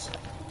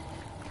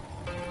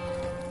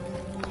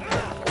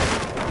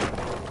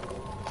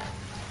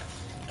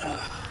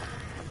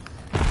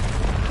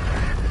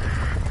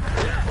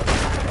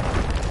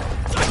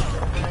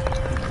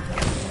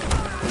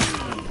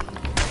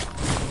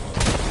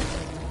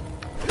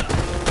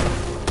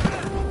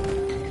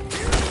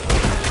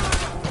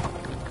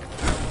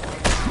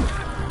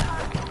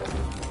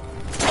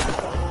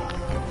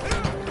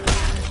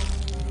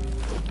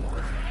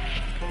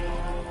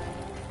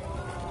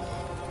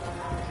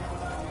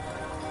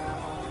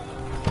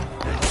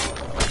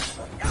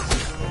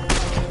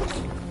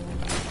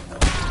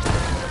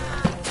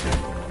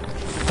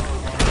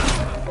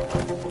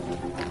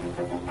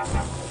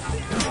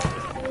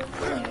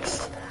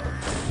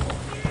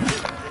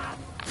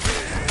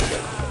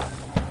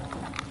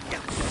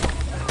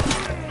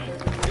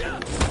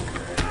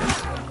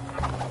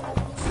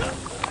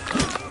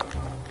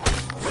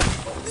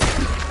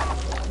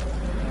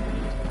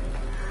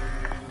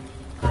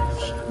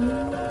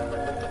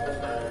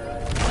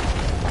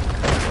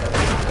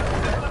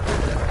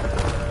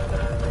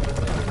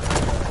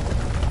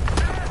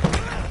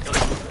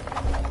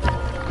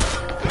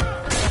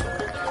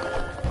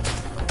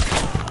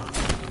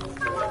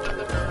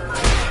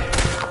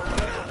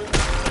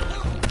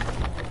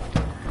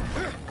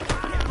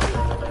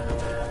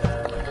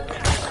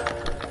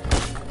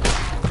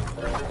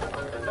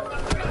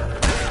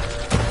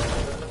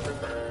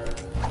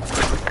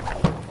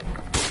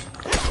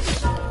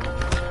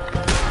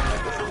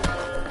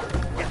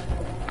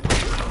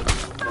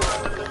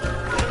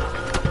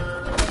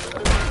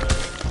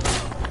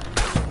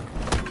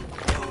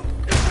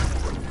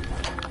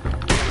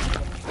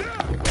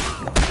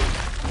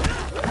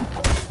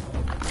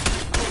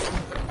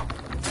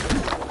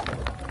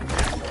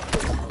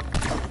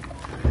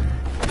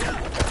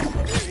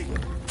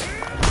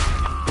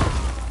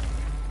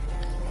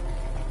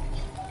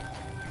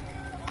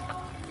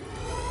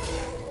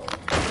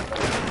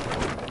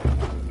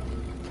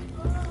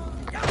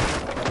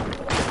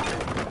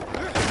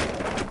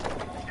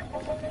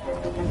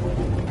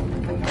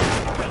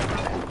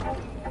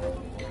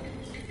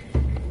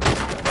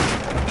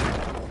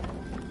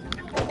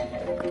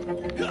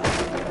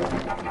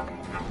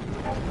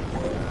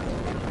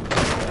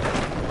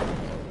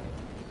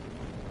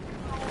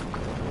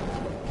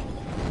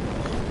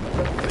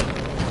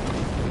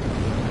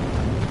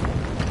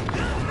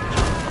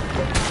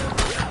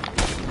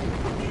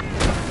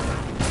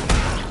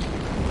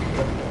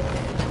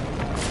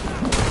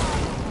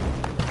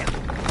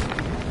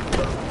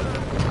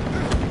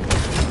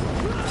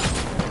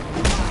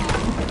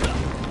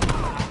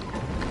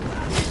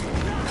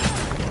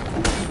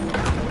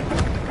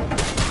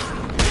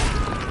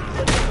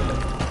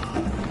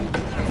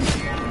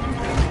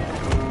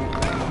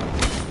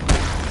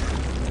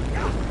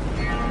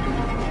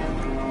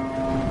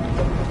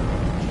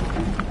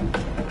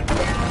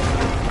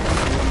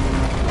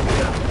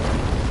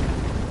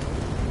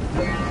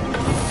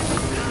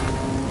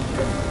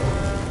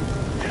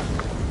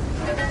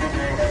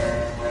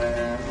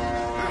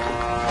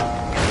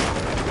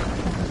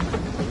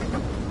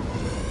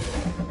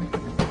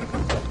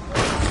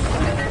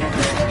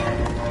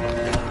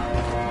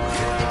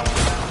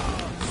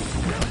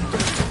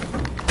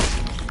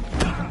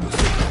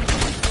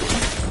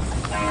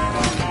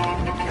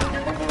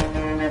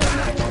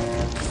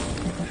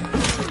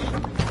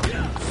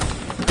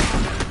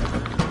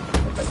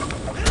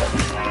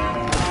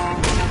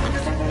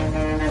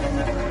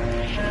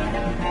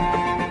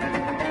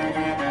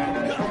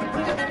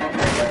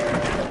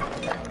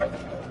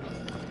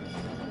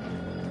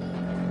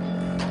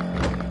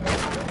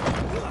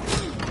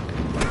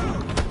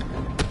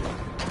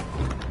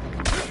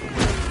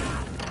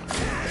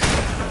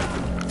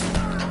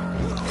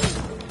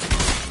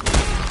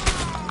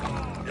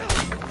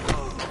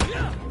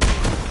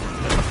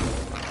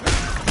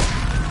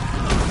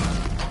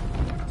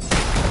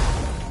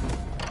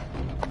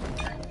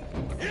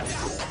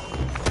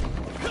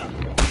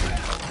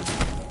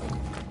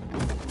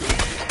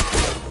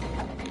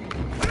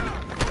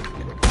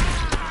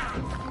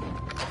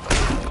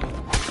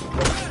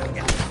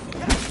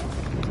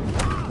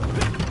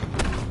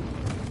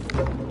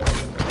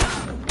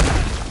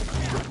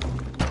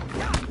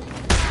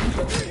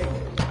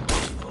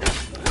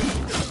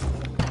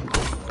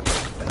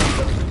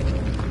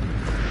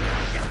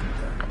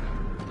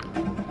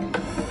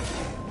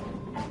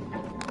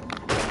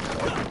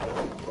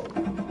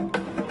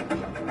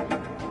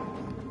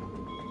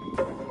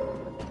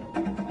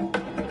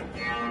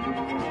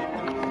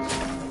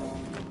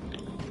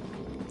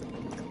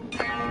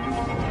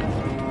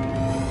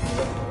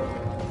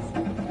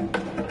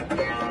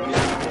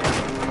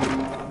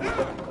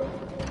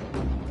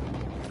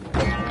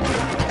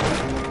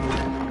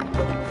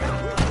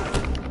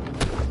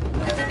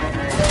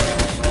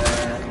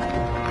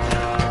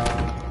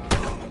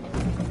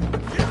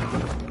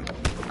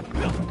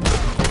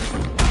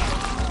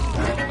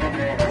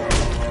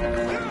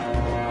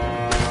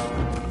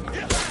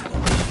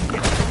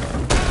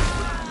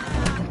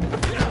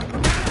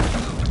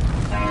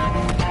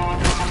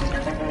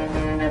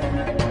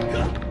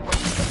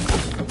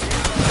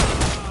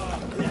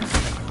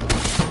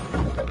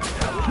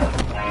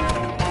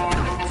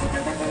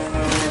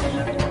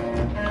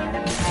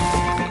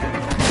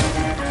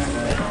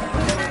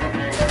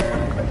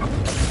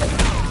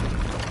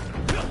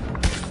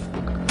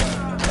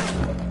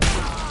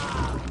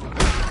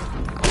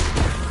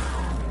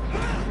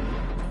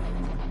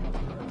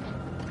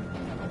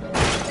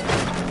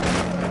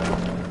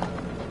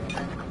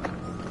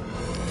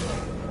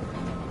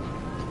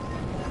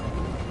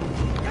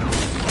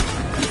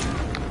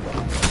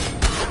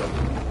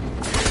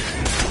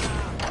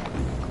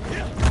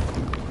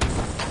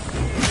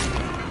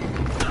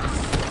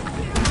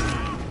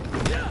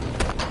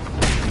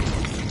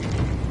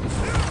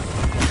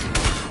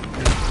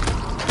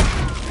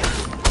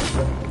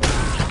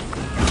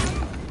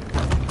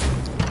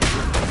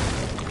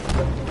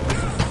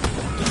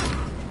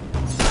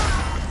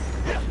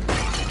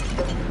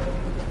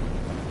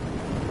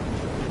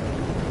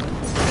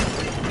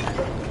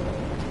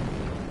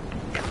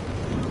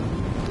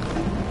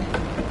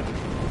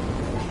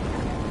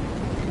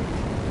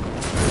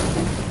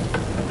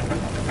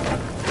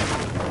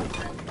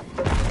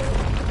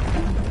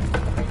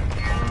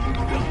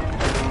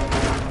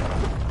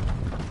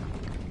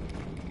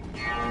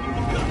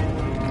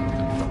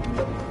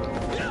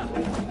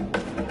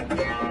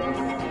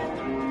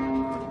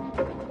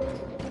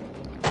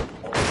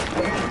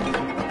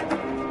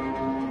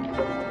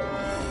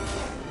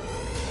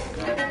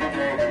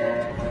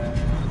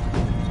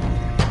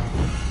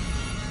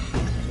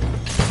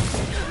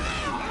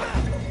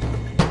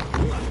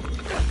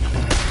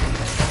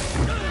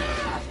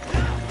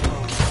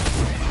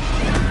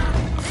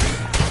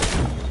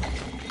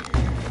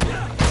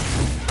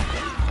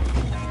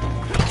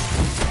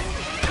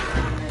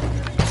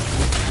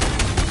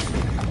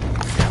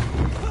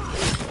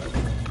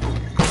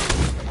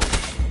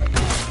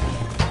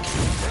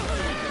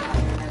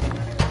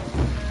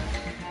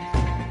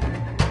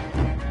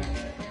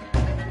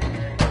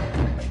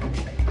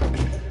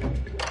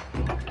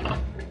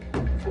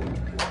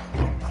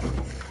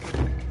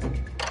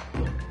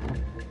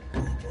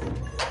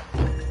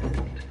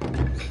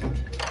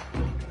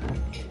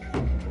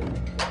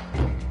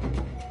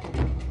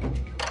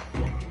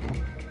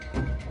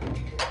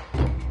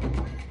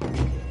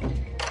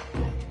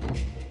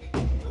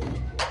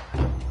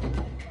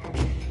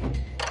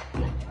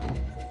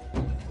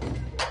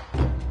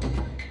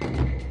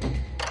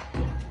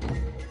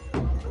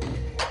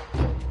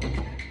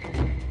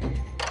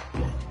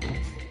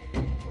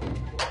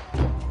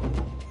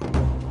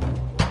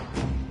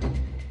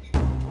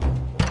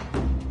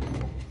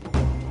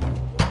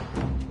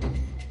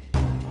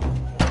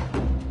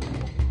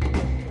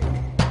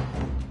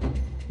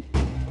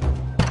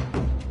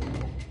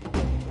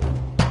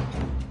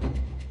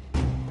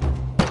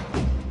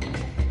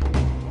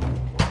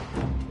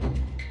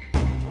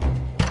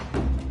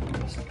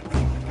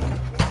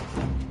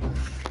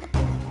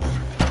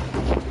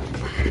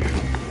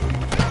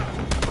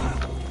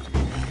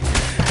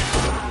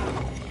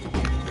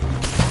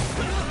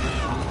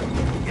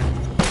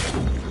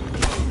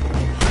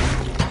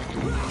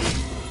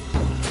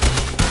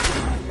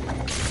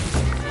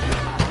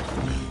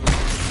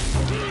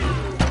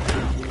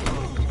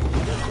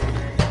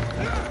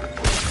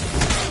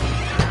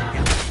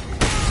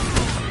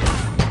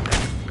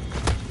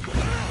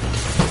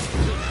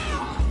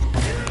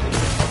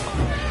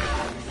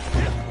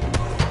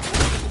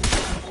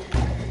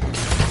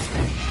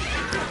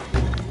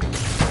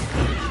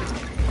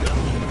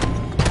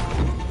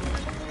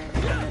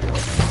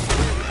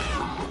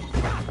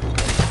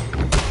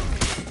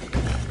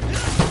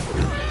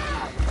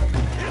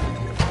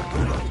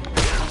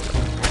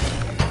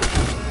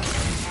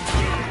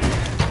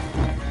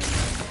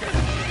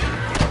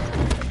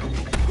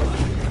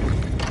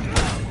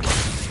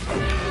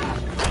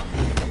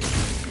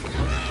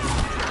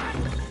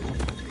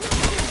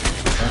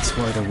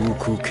 Why the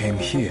Wuku came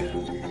here.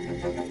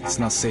 It's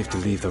not safe to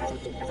leave the...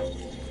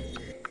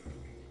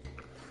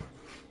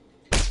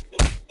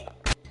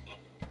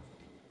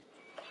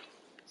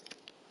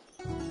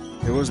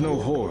 There was no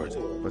horde,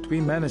 but we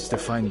managed to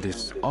find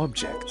this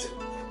object.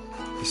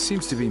 It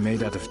seems to be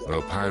made out of...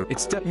 No pirate.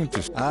 It's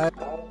definitely...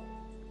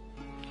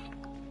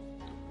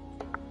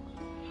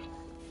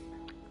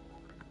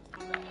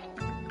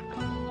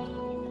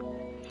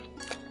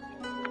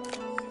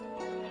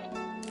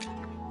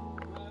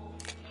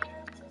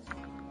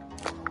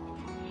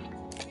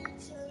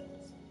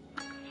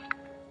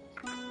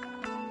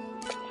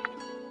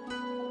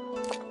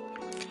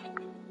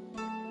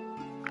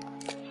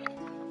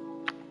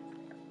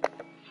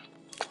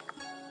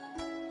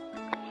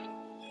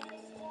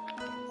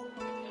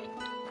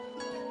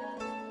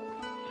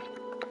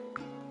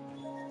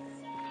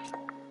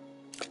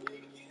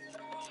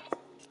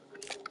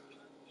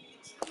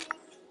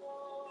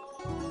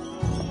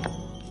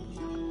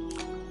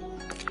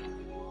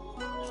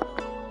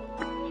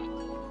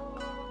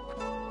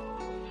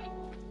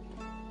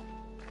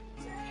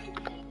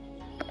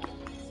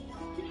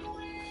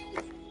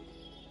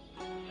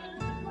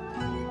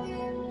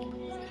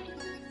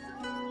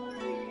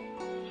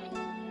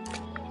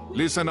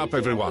 Listen up,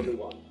 everyone.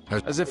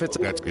 As if it's...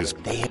 That is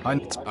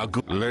a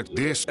good... Let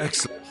this...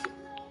 Excellent.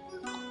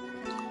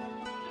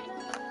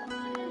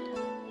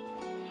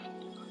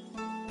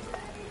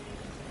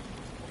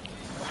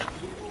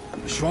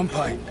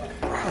 Shuanpai,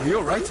 are you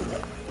alright?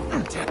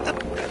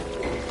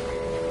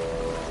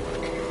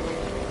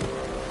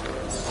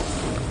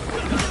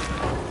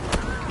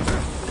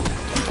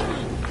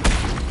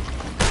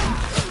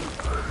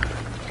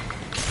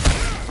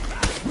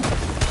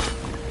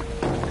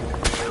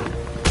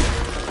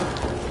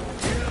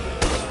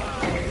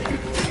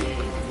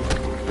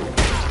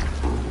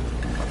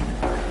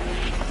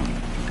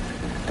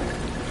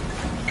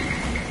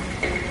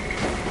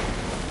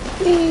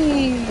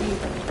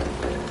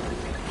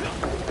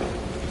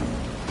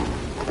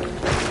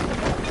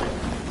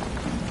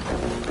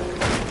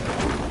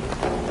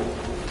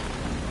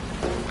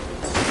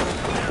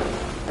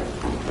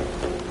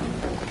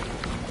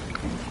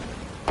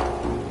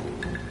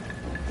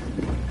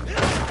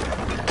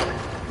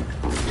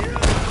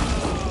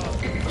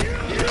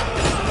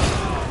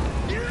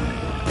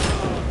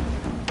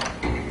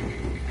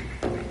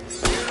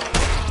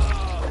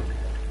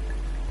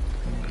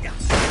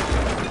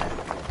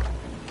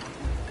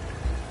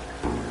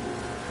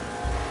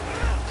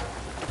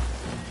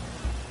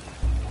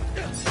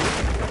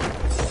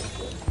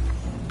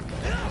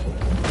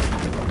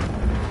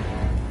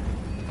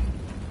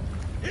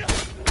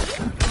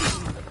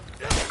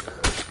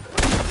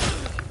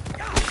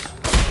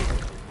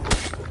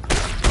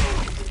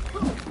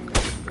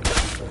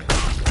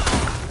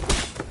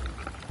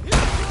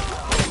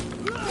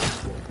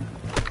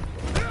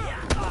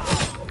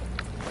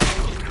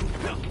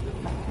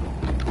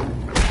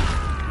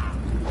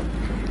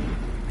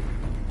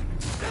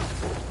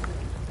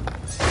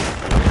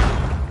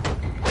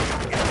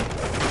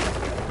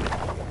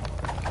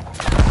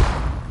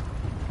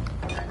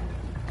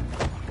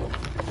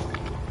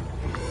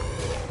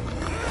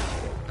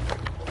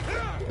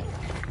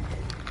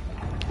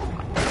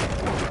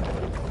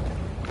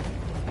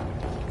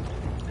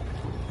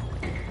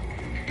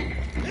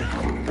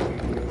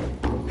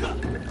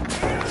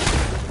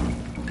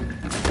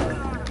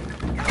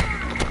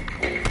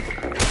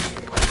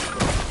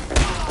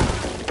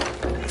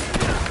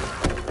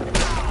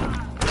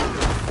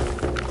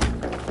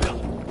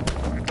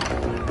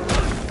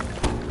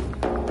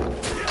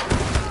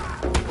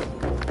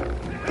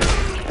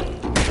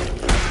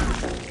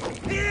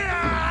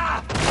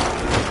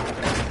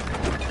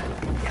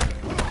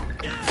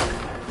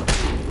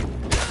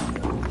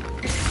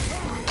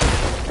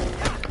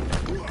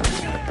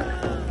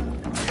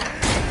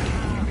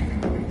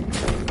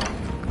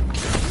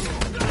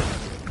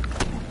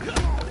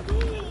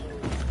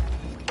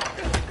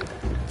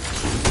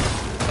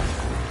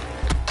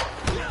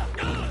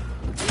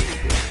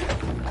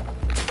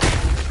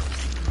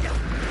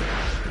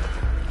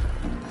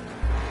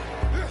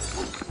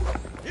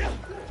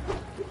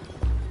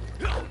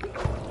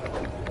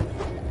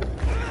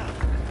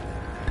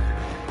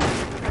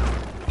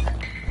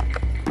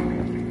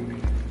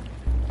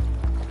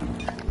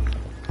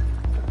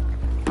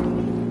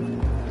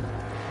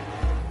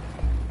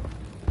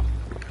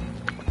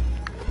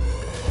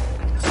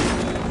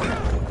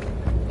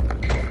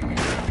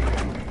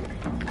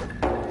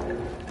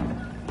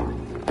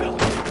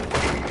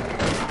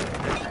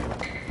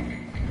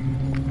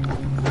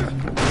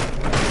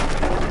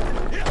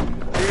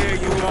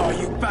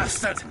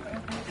 bastard!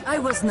 I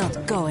was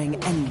not going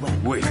anywhere.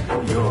 Wait,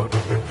 you're...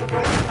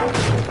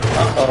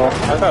 Uh-oh,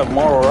 I got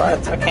moral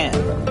rights. I can't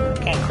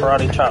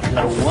karate chop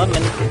no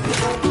woman.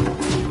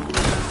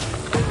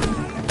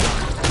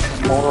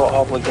 Moral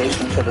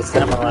obligation to the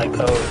samurai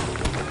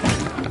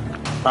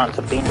code. Not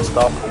to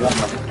beanstalk a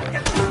woman.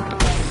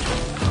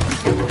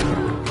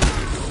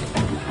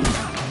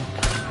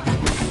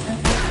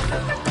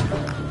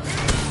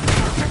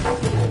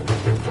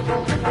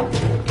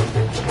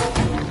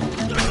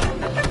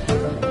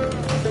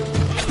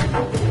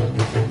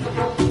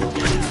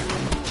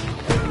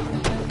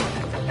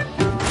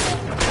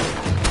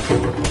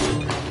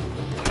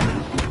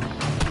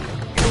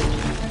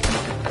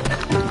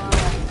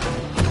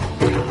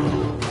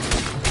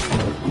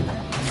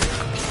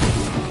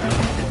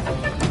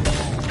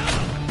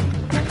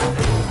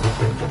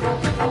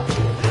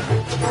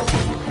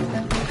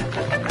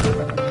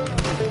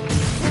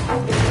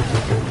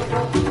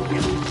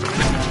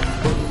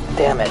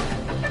 Damn it.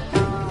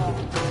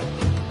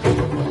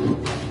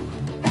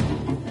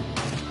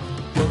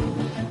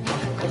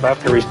 If I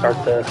have to restart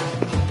the...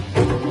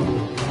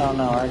 Oh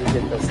no, I already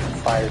did this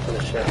fire for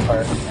the ship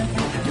part.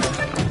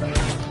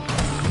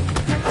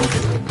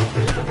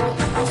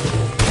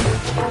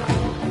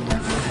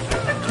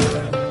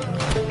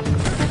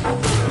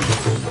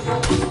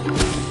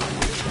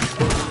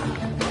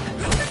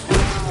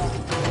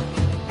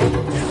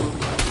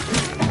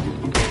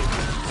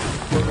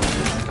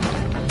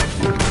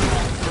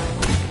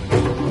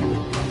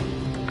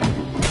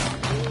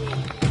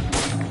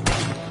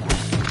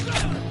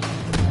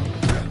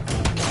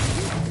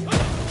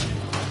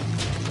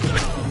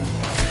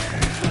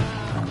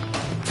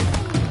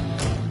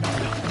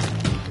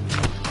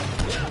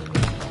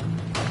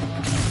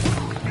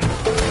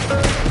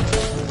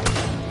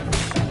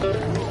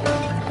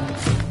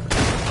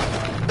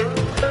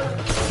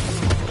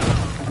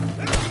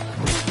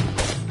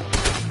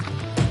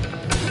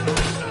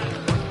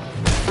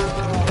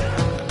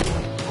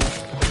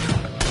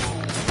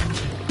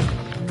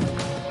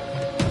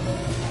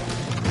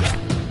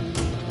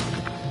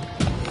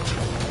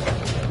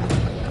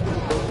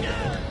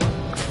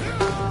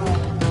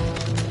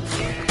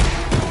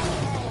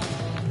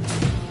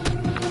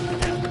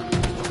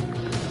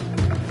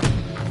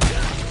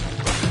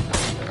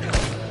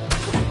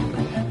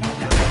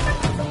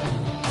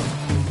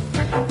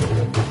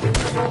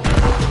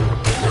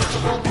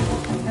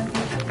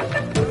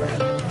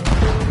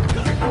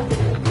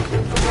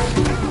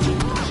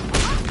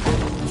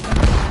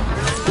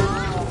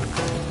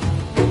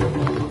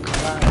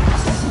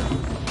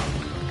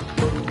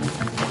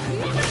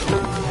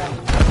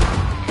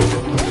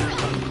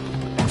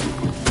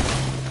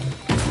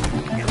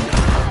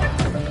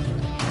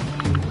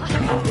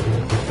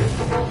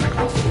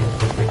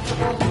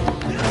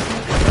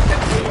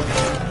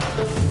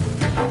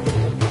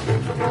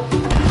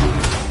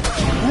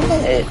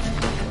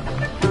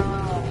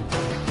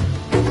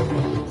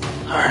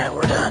 Alright,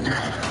 we're done.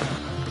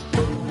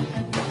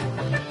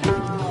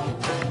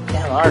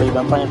 Damn, I've already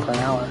been playing for an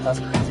hour. That's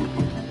crazy.